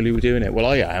continually doing it. Well,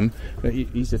 I am. But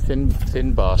he's a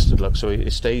thin bastard, look, so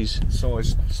it stays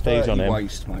on him.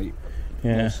 Waist, mate.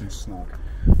 Yeah. Nice and snug.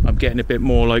 I'm getting a bit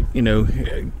more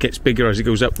it gets bigger as it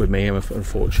goes up with me,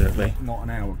 unfortunately. Not an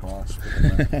hourglass.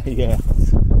 But, yeah.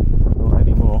 Not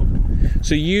anymore.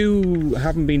 So you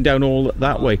haven't been down all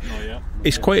that way. Not yet.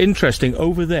 It's quite interesting.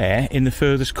 Over there, in the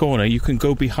furthest corner, you can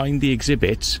go behind the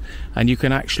exhibits, and you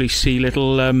can actually see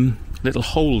little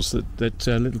holes that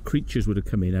little creatures would have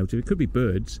come in out of. It could be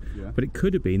birds, but it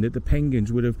could have been that the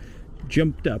penguins would have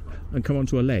jumped up and come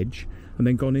onto a ledge and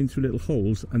then gone in through little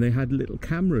holes, and they had little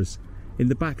cameras in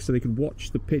the back so they could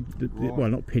watch well,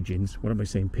 not pigeons. What am I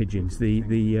saying? Pigeons.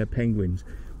 The penguins.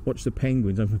 Watch the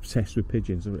penguins. I'm obsessed with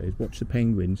pigeons. Watch the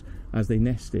penguins as they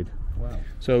nested. wow.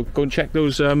 So go and check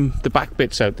those the back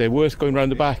bits out. They're worth going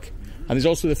round the back. And there's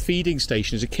also the feeding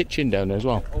station. There's a kitchen down there as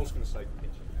well. I was going to say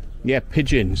pigeon. Yeah,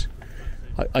 pigeons.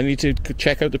 I need to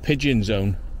check out the pigeon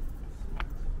zone.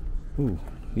 Ooh,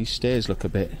 these stairs look a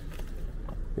bit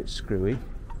screwy.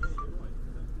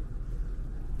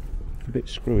 A bit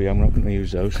screwy. I'm not going to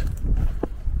use those.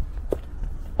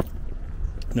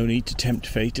 No need to tempt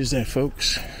fate, is there,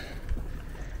 folks?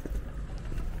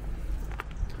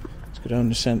 Let's go down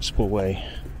the sensible way.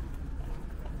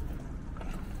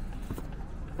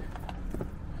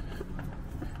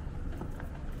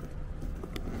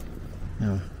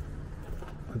 Now,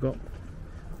 I've got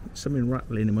something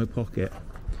rattling in my pocket.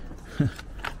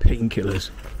 Painkillers.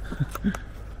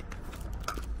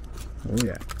 Oh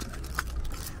yeah.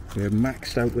 We're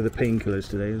maxed out with the painkillers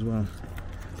today as well.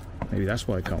 Maybe that's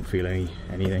why I can't feel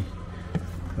anything.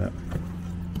 But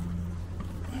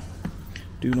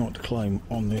do not climb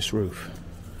on this roof.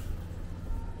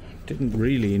 Didn't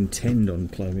really intend on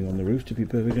climbing on the roof, to be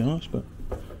perfectly honest, but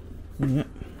yeah.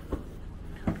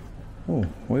 Oh,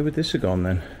 where would this have gone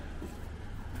then?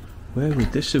 Where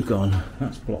would this have gone?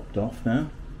 That's blocked off now.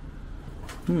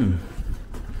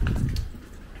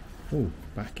 Oh,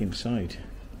 back inside.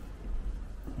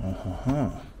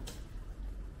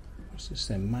 What's this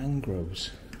then?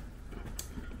 Mangroves.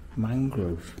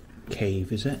 Mangrove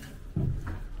cave, is it?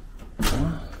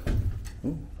 Oh,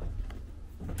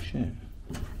 shit.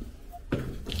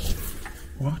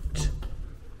 What?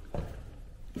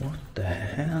 What the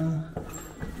hell?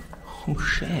 Oh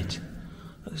shit.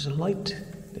 There's a light.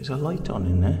 There's a light on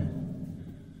in there.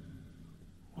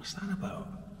 What's that about?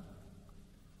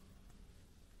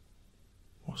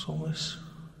 What's all this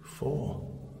for?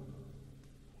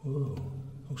 Whoa.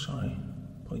 Oh, sorry.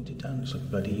 Pointed down. It's like a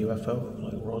bloody UFO,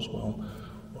 like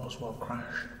Roswell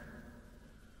crash.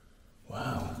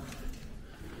 Wow.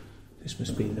 This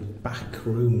must be the back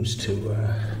rooms to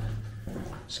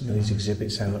some of these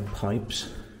exhibits sound like pipes.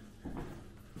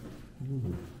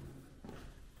 Ooh.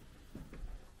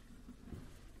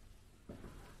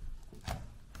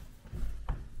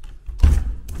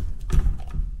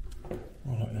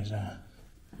 Oh, look, there's a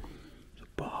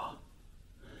bar.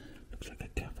 Looks like a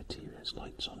cafeteria. There's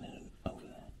lights on it over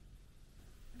there.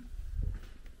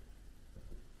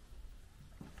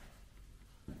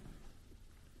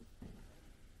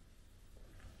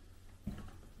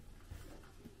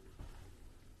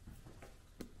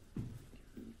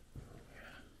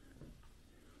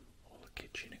 All the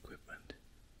kitchen equipment.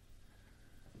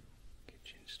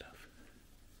 Kitchen stuff.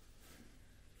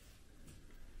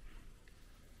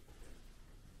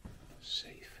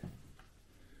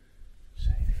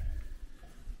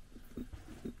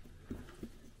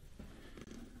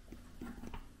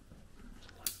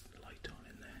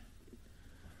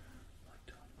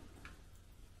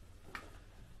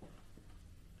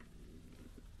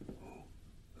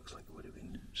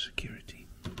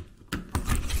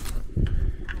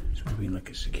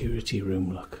 security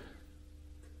room, look.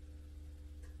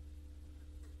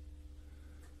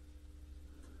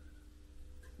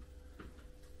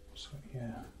 So,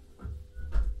 yeah.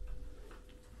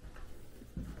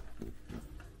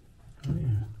 Oh,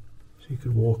 yeah. So you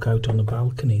could walk out on the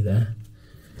balcony there.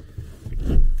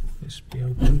 This be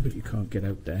open, but you can't get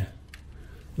out there.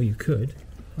 Well, you could.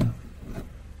 Well,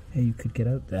 yeah, you could get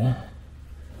out there.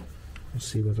 I'll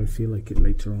see whether I feel like it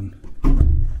later on.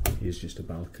 Here's just a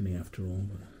balcony after all.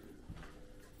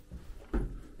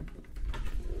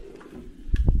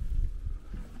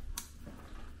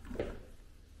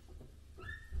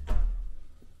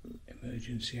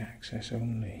 Emergency access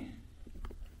only.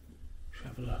 Let's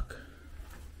have a look.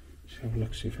 Let's have a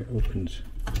look, see if it opens.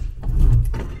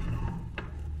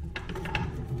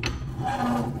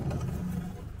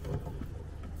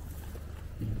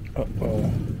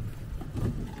 Uh-oh.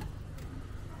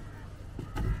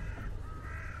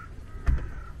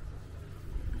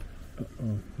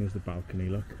 Uh-oh, here's the balcony,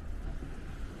 look.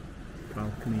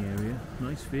 Balcony area,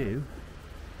 nice view.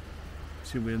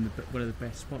 See, we're in one of the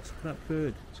best spots. Look at that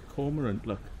bird, it's a cormorant,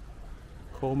 look.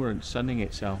 Cormorant sunning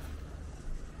itself.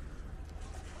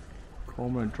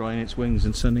 Cormorant drying its wings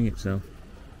and sunning itself.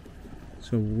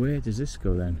 So where does this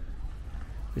go then?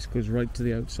 This goes right to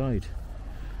the outside.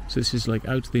 So this is like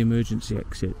out of the emergency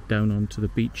exit down onto the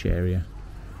beach area.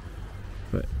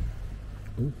 But,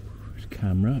 oh, there's a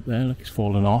camera up there, look, it's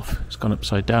fallen off. It's gone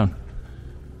upside down.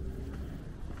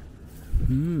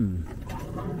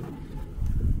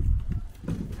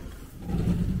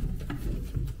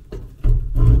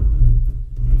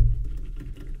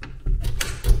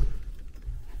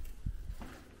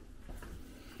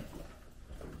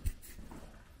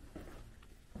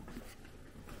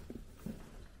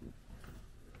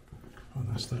 Oh,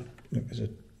 that's that. Look, there's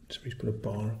somebody's put a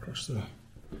bar across the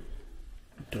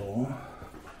door.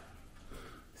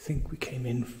 I think we came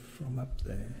in from up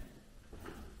there.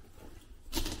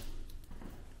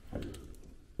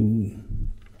 Ooh.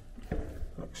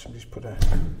 Look, somebody's put a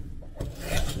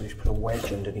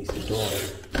wedge underneath the door.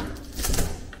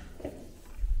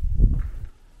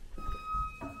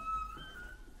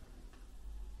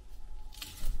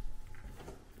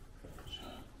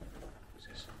 What's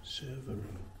this? Server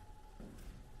room.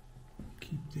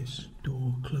 Keep this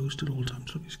door closed at all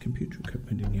times. Look, there's computer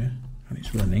equipment in here, and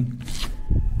it's running.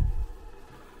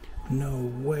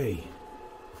 No way.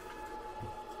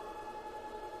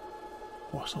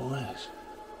 What's all this?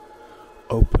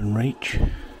 Open reach.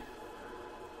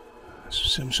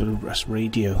 Some sort of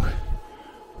radio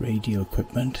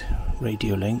equipment,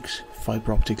 radio links,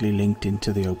 fibre optically linked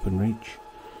into the open reach.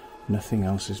 Nothing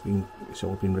else has been, it's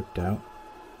all been ripped out.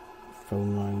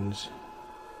 Phone lines.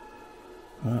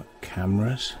 Oh,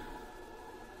 cameras.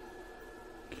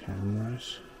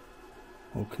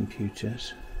 All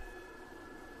computers.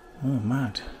 Oh,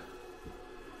 mad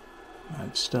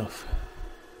stuff.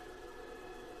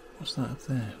 What's that up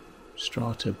there?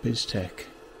 Strata BizTech.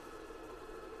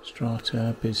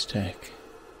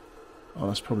 Oh,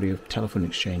 that's probably a telephone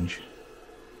exchange.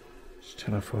 It's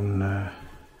telephone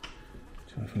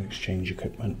exchange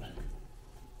equipment.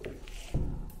 Let's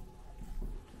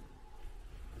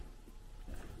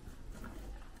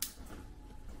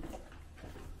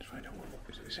find out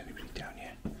if there's anybody down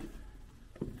here.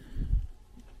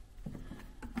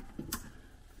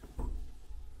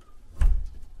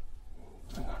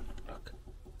 Hang on, look.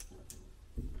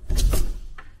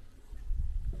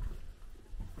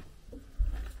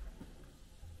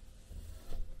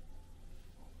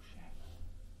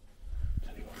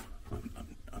 Tell you what,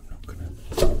 I'm not gonna.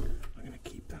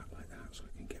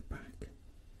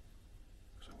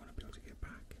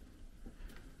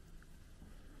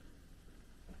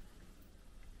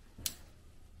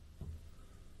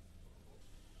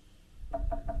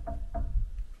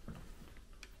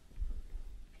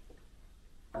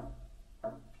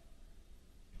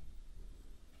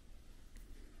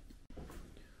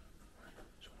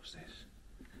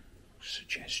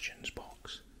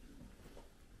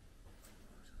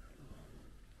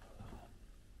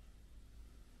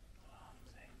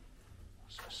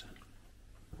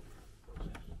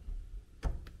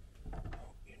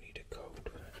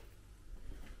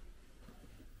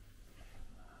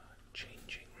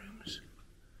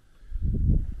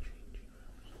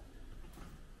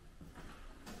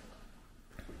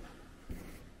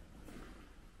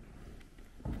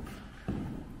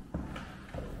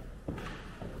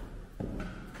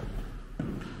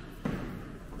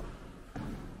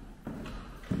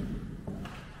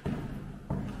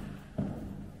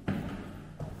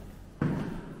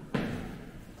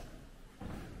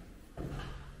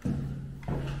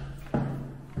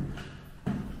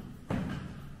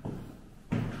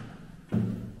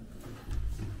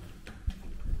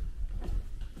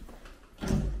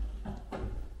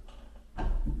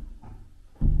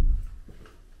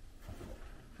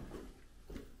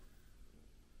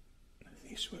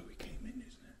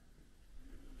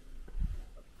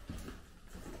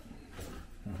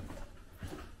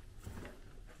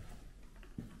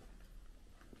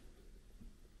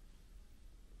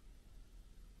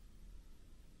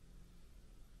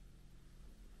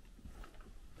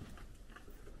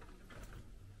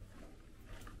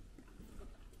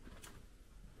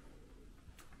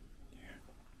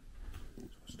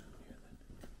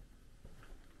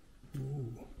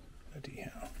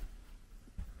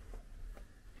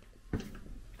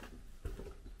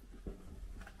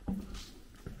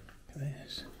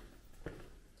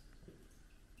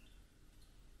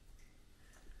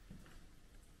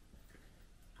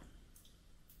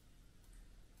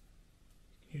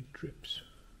 drips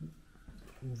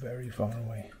from very far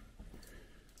away.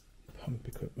 Pump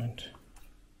equipment.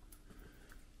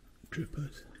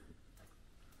 Drippers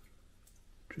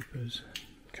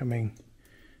coming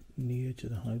near to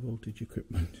the high voltage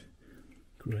equipment.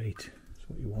 Great, that's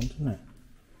what you want, isn't it?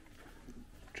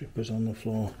 Drippers on the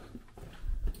floor.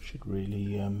 Should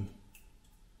really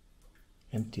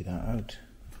empty that out.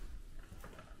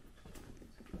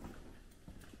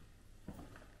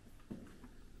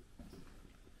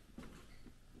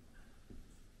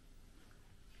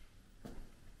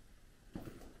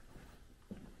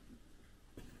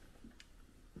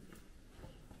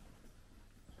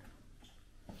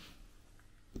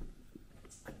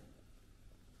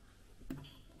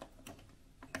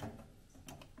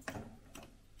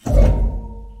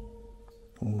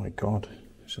 Oh my god,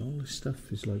 so all this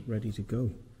stuff is like ready to go,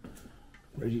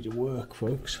 ready to work,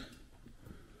 folks.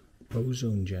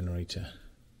 Ozone generator.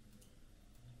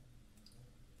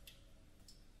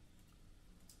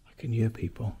 I can hear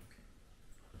people.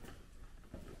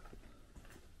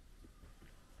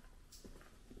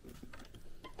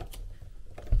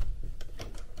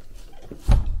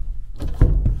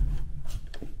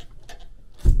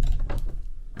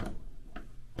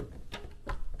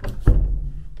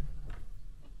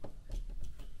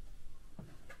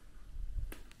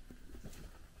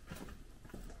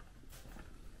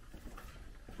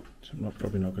 I'm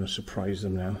probably not going to surprise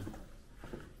them now.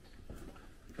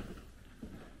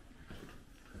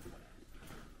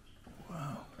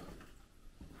 Wow.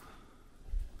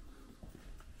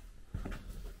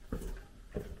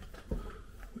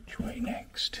 Which way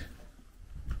next?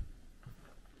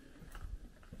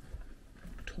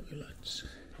 Toilets.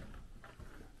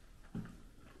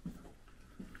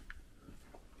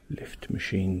 Lift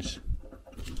machines.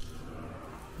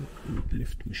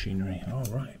 Lift machinery. All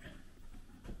right.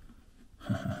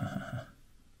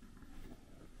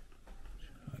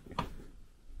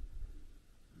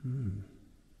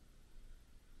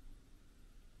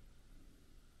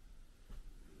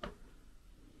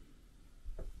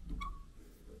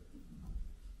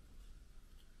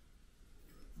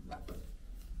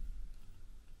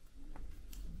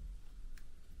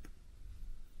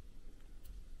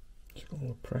 It's all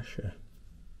the pressure.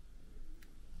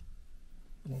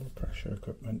 All the pressure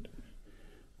equipment.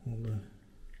 All the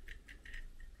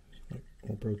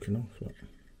all broken off, look.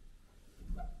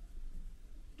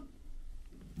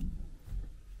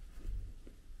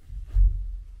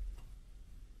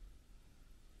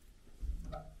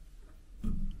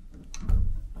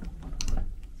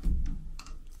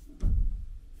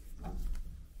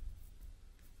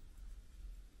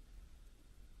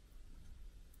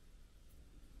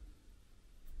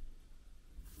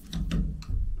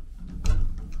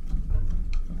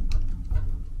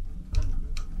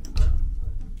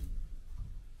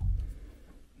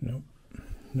 Nope,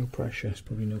 no pressure, there's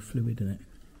probably no fluid in it.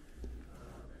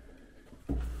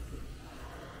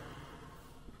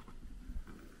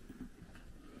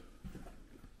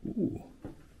 Ooh,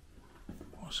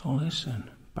 what's all this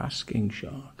then? Basking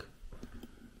shark.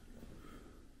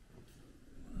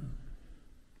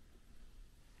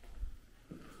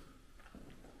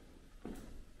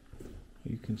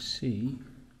 You can see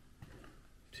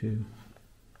two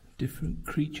different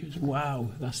creatures. Wow,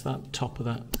 that's that top of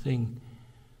that thing.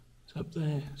 It's up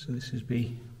there, so this is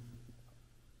be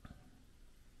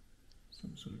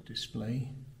some sort of display.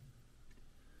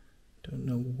 Don't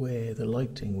know where the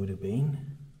lighting would have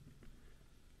been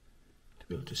to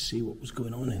be able to see what was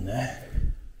going on in there.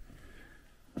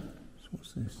 So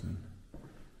what's this then?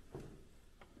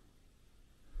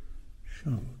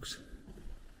 Sharks.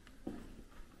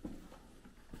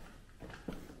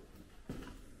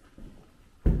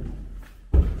 So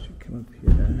you come up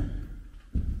here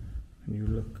and you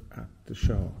look at the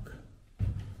shark.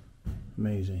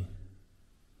 Amazing.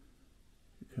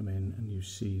 You come in and you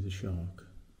see the shark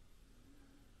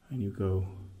and you go,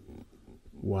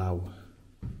 wow.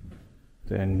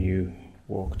 Then you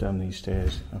walk down these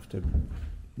stairs after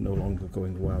no longer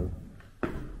going wow.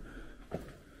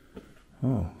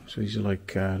 Oh, so these are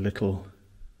like little,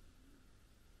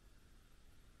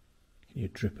 your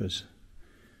drippers,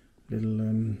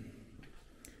 little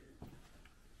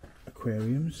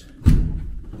aquariums.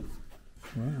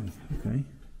 Wow, okay.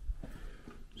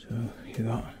 So you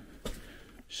got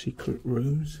secret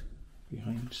rooms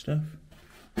behind stuff.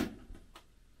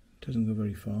 Doesn't go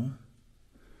very far.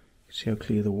 You can see how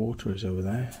clear the water is over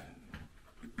there.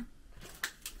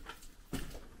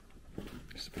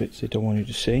 It's the bits they don't want you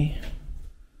to see.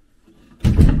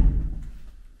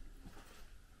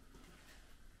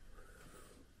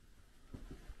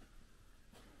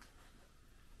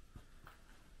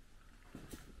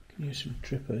 Can you Here's some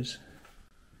trippers.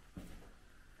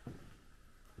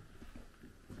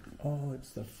 Oh,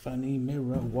 it's the funny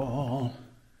mirror wall.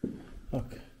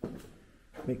 Look,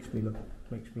 makes me look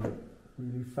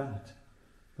really fat.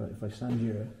 But if I stand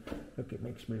here, look, it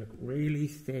makes me look really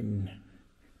thin.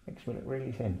 Makes me look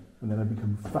really thin, and then I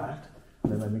become fat,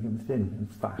 and then I become thin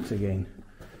and fat again.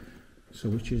 So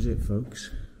which is it, folks?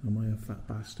 Am I a fat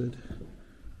bastard,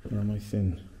 or am I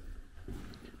thin?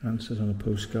 Answers on a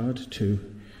postcard to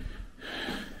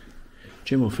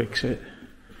Jim will fix it.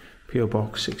 PO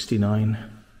Box 69,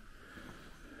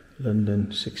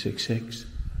 London 666.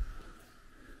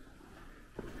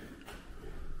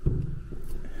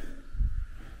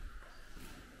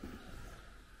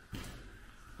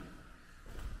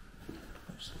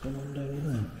 What's going on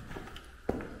down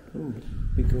there? Oh,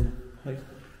 big old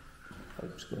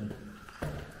pipes going.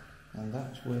 And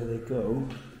that's where they go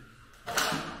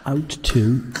out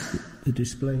to the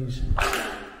displays.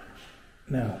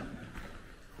 Now,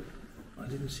 I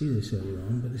didn't see this earlier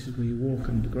on, but this is where you walk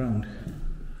underground.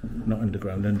 Not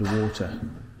underground, underwater.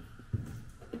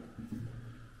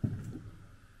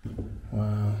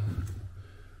 Wow.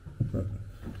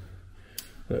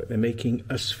 Look, they're making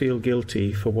us feel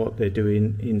guilty for what they're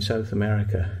doing in South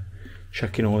America,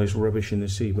 chucking all this rubbish in the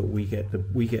sea, but we get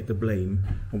the blame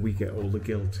and we get all the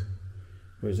guilt.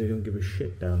 Whereas they don't give a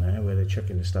shit down there where they're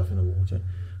chucking the stuff in the water.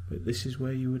 But this is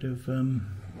where you would have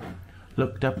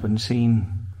looked up and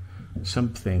seen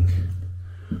something.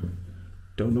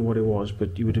 Don't know what it was,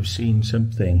 but you would have seen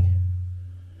something.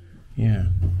 Yeah.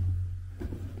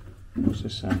 What's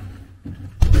this sound?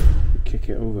 Kick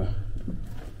it over.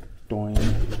 Doing.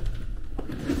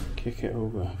 Kick it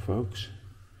over, folks.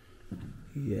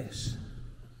 Yes.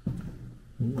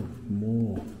 Ooh,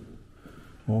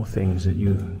 more things that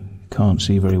you can't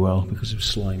see very well because of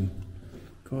slime.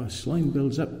 God, slime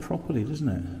builds up properly, doesn't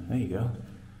it? There you go.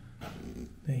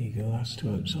 There you go, that's too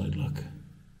outside, look.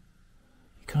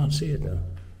 You can't see it though.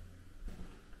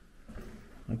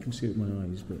 I can see it with my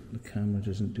eyes, but the camera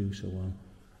doesn't do so well.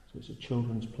 So it's a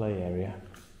children's play area.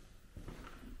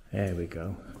 There we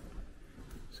go.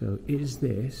 So is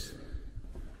this...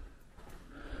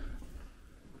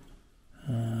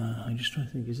 I'm just trying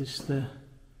to think, is this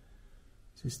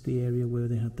the area where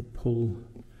they had the pull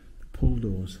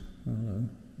doors? Oh,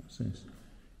 what's this?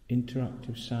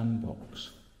 Interactive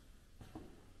sandbox.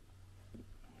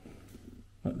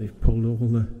 Like they've pulled all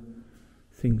the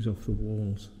things off the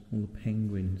walls, all the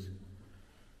penguins.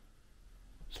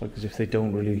 It's like as if they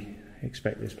don't really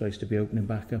expect this place to be opening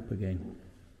back up again.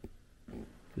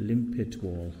 Limpet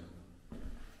wall.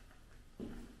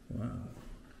 Wow.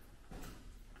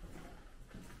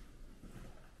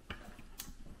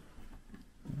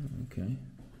 Okay.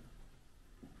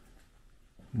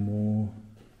 More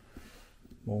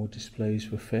displays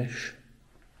for fish.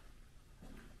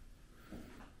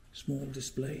 Small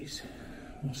displays.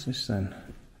 What's this then?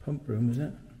 Pump room, is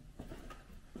it?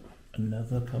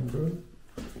 Another pump room.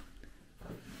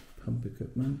 Pump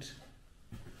equipment.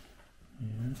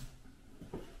 Yeah.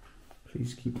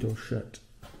 Please keep door shut.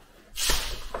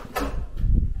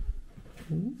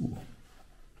 Ooh.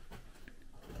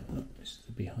 Look, this is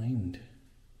the behind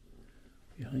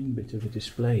bit of a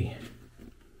display.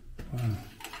 Wow.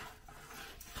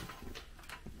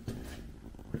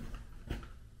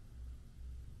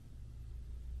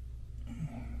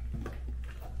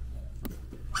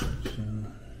 So,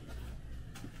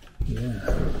 yeah.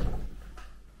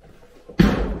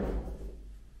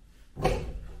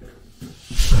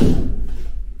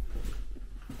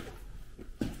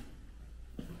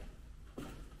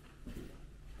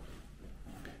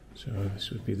 So this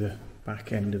would be the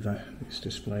back end of this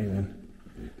display then.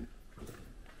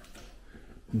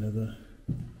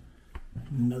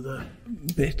 Another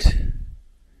bit.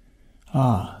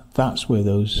 Ah, that's where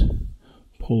those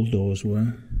pull doors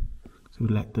were. So we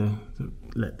let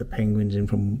the penguins in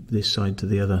from this side to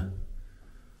the other,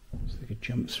 so they could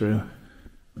jump through.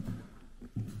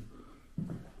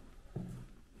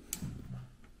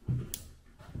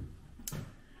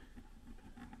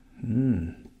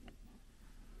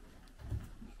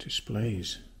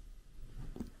 Displays.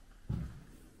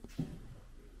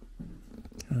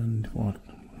 And what?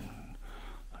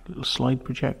 Like a little slide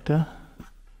projector.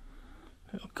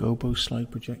 Little gobo slide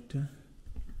projector.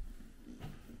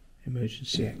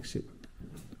 Emergency exit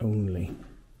only.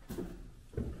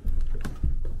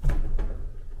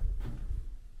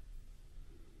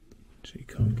 So you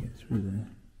can't get through there.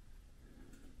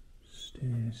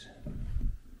 Stairs.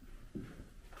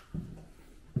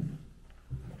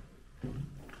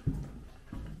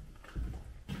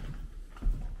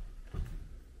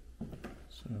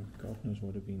 So God knows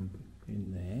what have been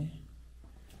in there.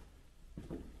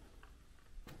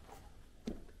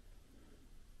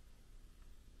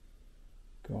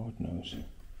 God knows.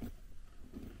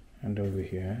 And over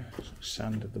here,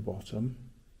 sand at the bottom.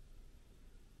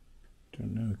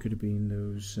 Don't know, it could have been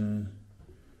those,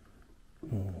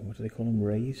 what do they call them,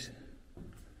 rays?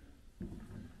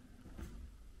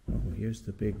 Oh, here's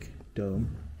the big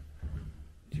dome.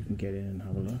 You can get in and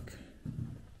have a look.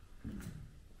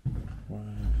 Wow.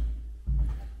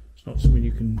 It's not something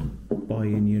you can buy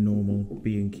in your normal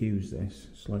B&Qs, this.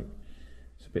 It's like,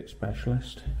 it's a bit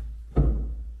specialist.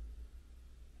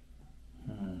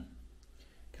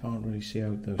 Can't really see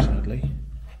out though, sadly.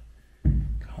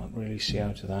 Can't really see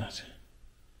out of that.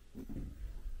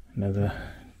 Another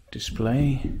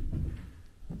display.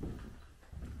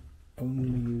 Only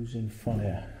using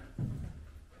fire.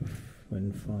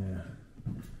 When fire.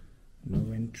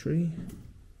 No entry.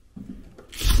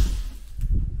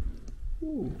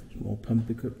 Ooh, there's more pump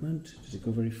equipment. Does it go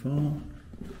very far?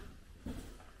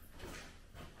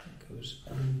 It goes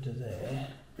under there.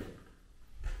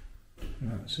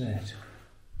 And that's it.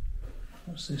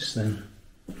 What's this then?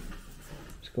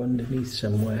 Let's go underneath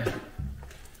somewhere.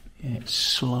 Yeah, it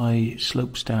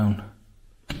slopes down.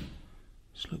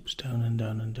 Slopes down and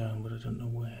down and down, but I don't know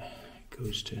where it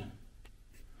goes to.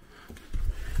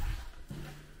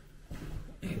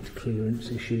 It's clearance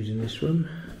issues in this room.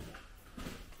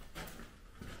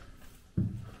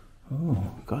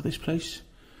 Oh, God, this place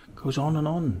goes on and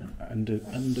on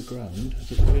underground. I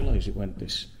didn't realise it went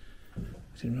this. I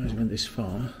didn't realise it went this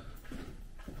far.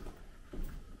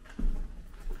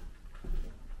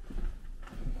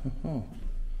 Oh,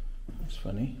 that's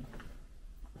funny.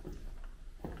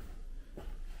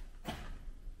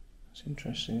 It's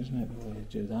interesting, isn't it, the way they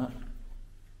do that?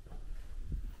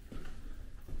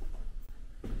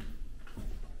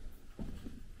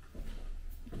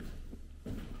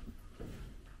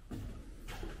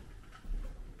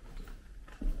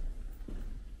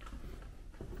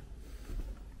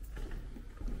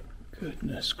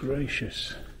 Goodness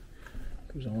gracious.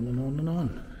 Goes on and on and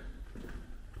on.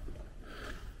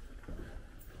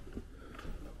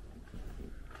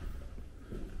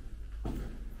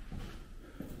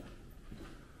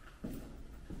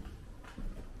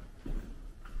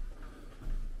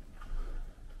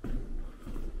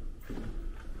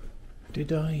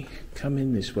 Did I come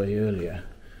in this way earlier,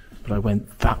 but I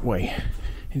went that way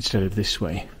instead of this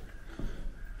way?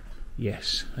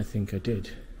 Yes, I think I did.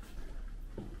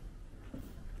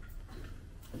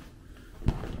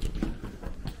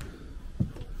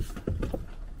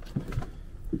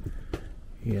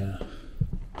 Yeah.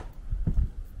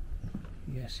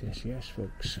 Yes,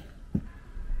 folks.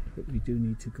 But we do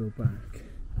need to go back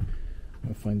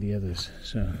and find the others.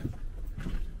 So,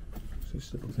 what's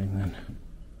this little thing then?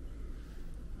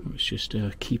 It's just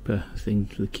a keeper thing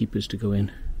for the keepers to go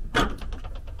in.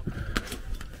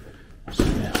 So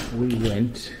yeah, we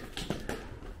went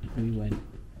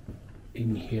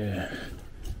in here.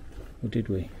 Or did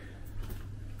we?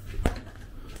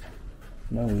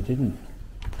 No, we didn't.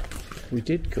 We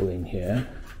did go in here.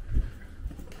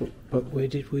 But where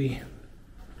did we?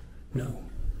 No.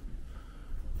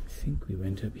 I think we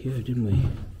went up here, didn't we?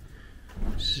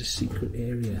 This is a secret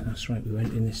area. That's right, we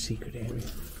went in this secret area.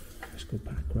 Let's go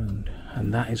back round.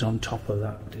 And that is on top of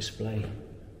that display.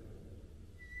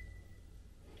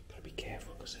 Gotta be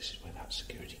careful because this is where that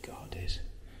security guard is.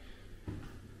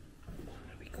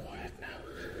 Gotta be quiet now.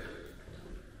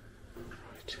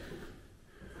 Right.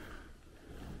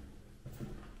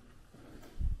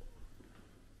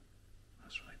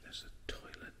 That's right, there's the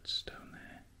toilets down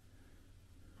there.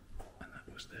 And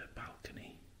that was the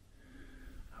balcony.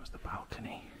 That was the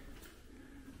balcony.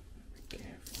 Be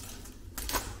careful.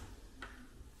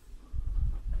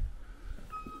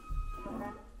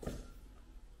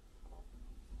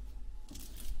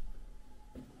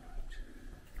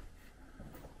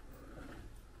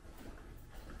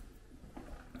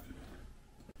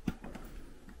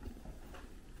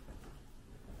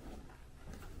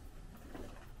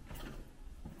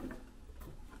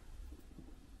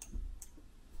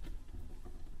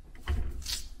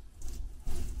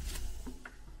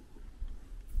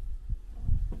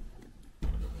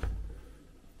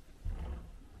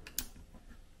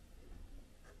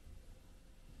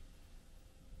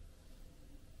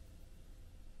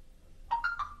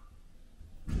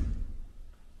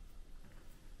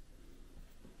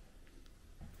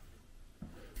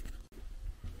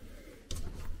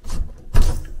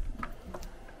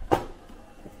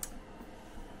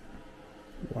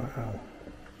 Wow.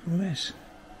 All this.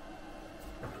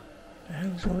 The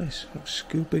hell's all this? Like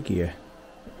scuba gear.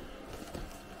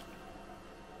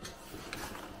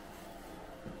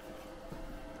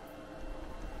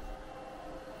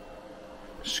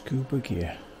 Scuba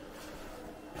gear.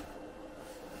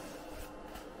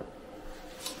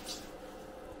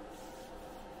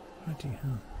 Bloody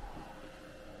hell.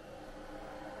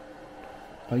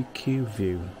 IQ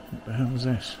view. What the hell is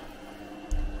this?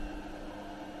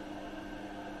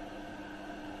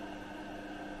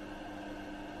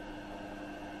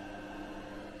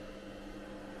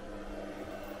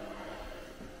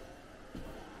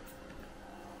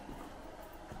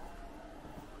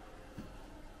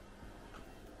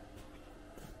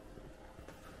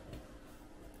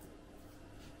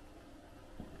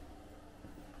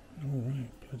 Alright,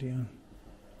 bloody hell.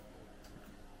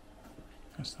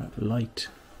 That's that light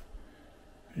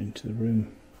into the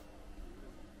room.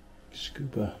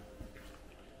 Scuba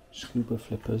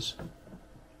flippers.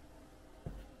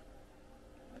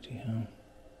 Bloody hell.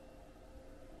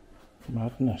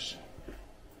 Madness.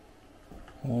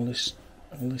 All this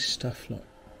stuff, look,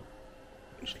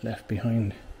 just left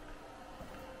behind.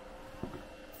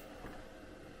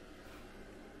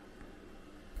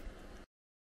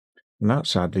 And that,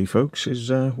 sadly, folks, is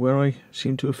where I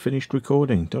seem to have finished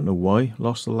recording. Don't know why.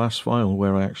 Lost the last file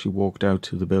where I actually walked out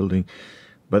to the building.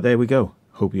 But there we go.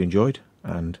 Hope you enjoyed.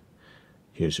 And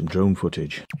here's some drone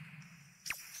footage.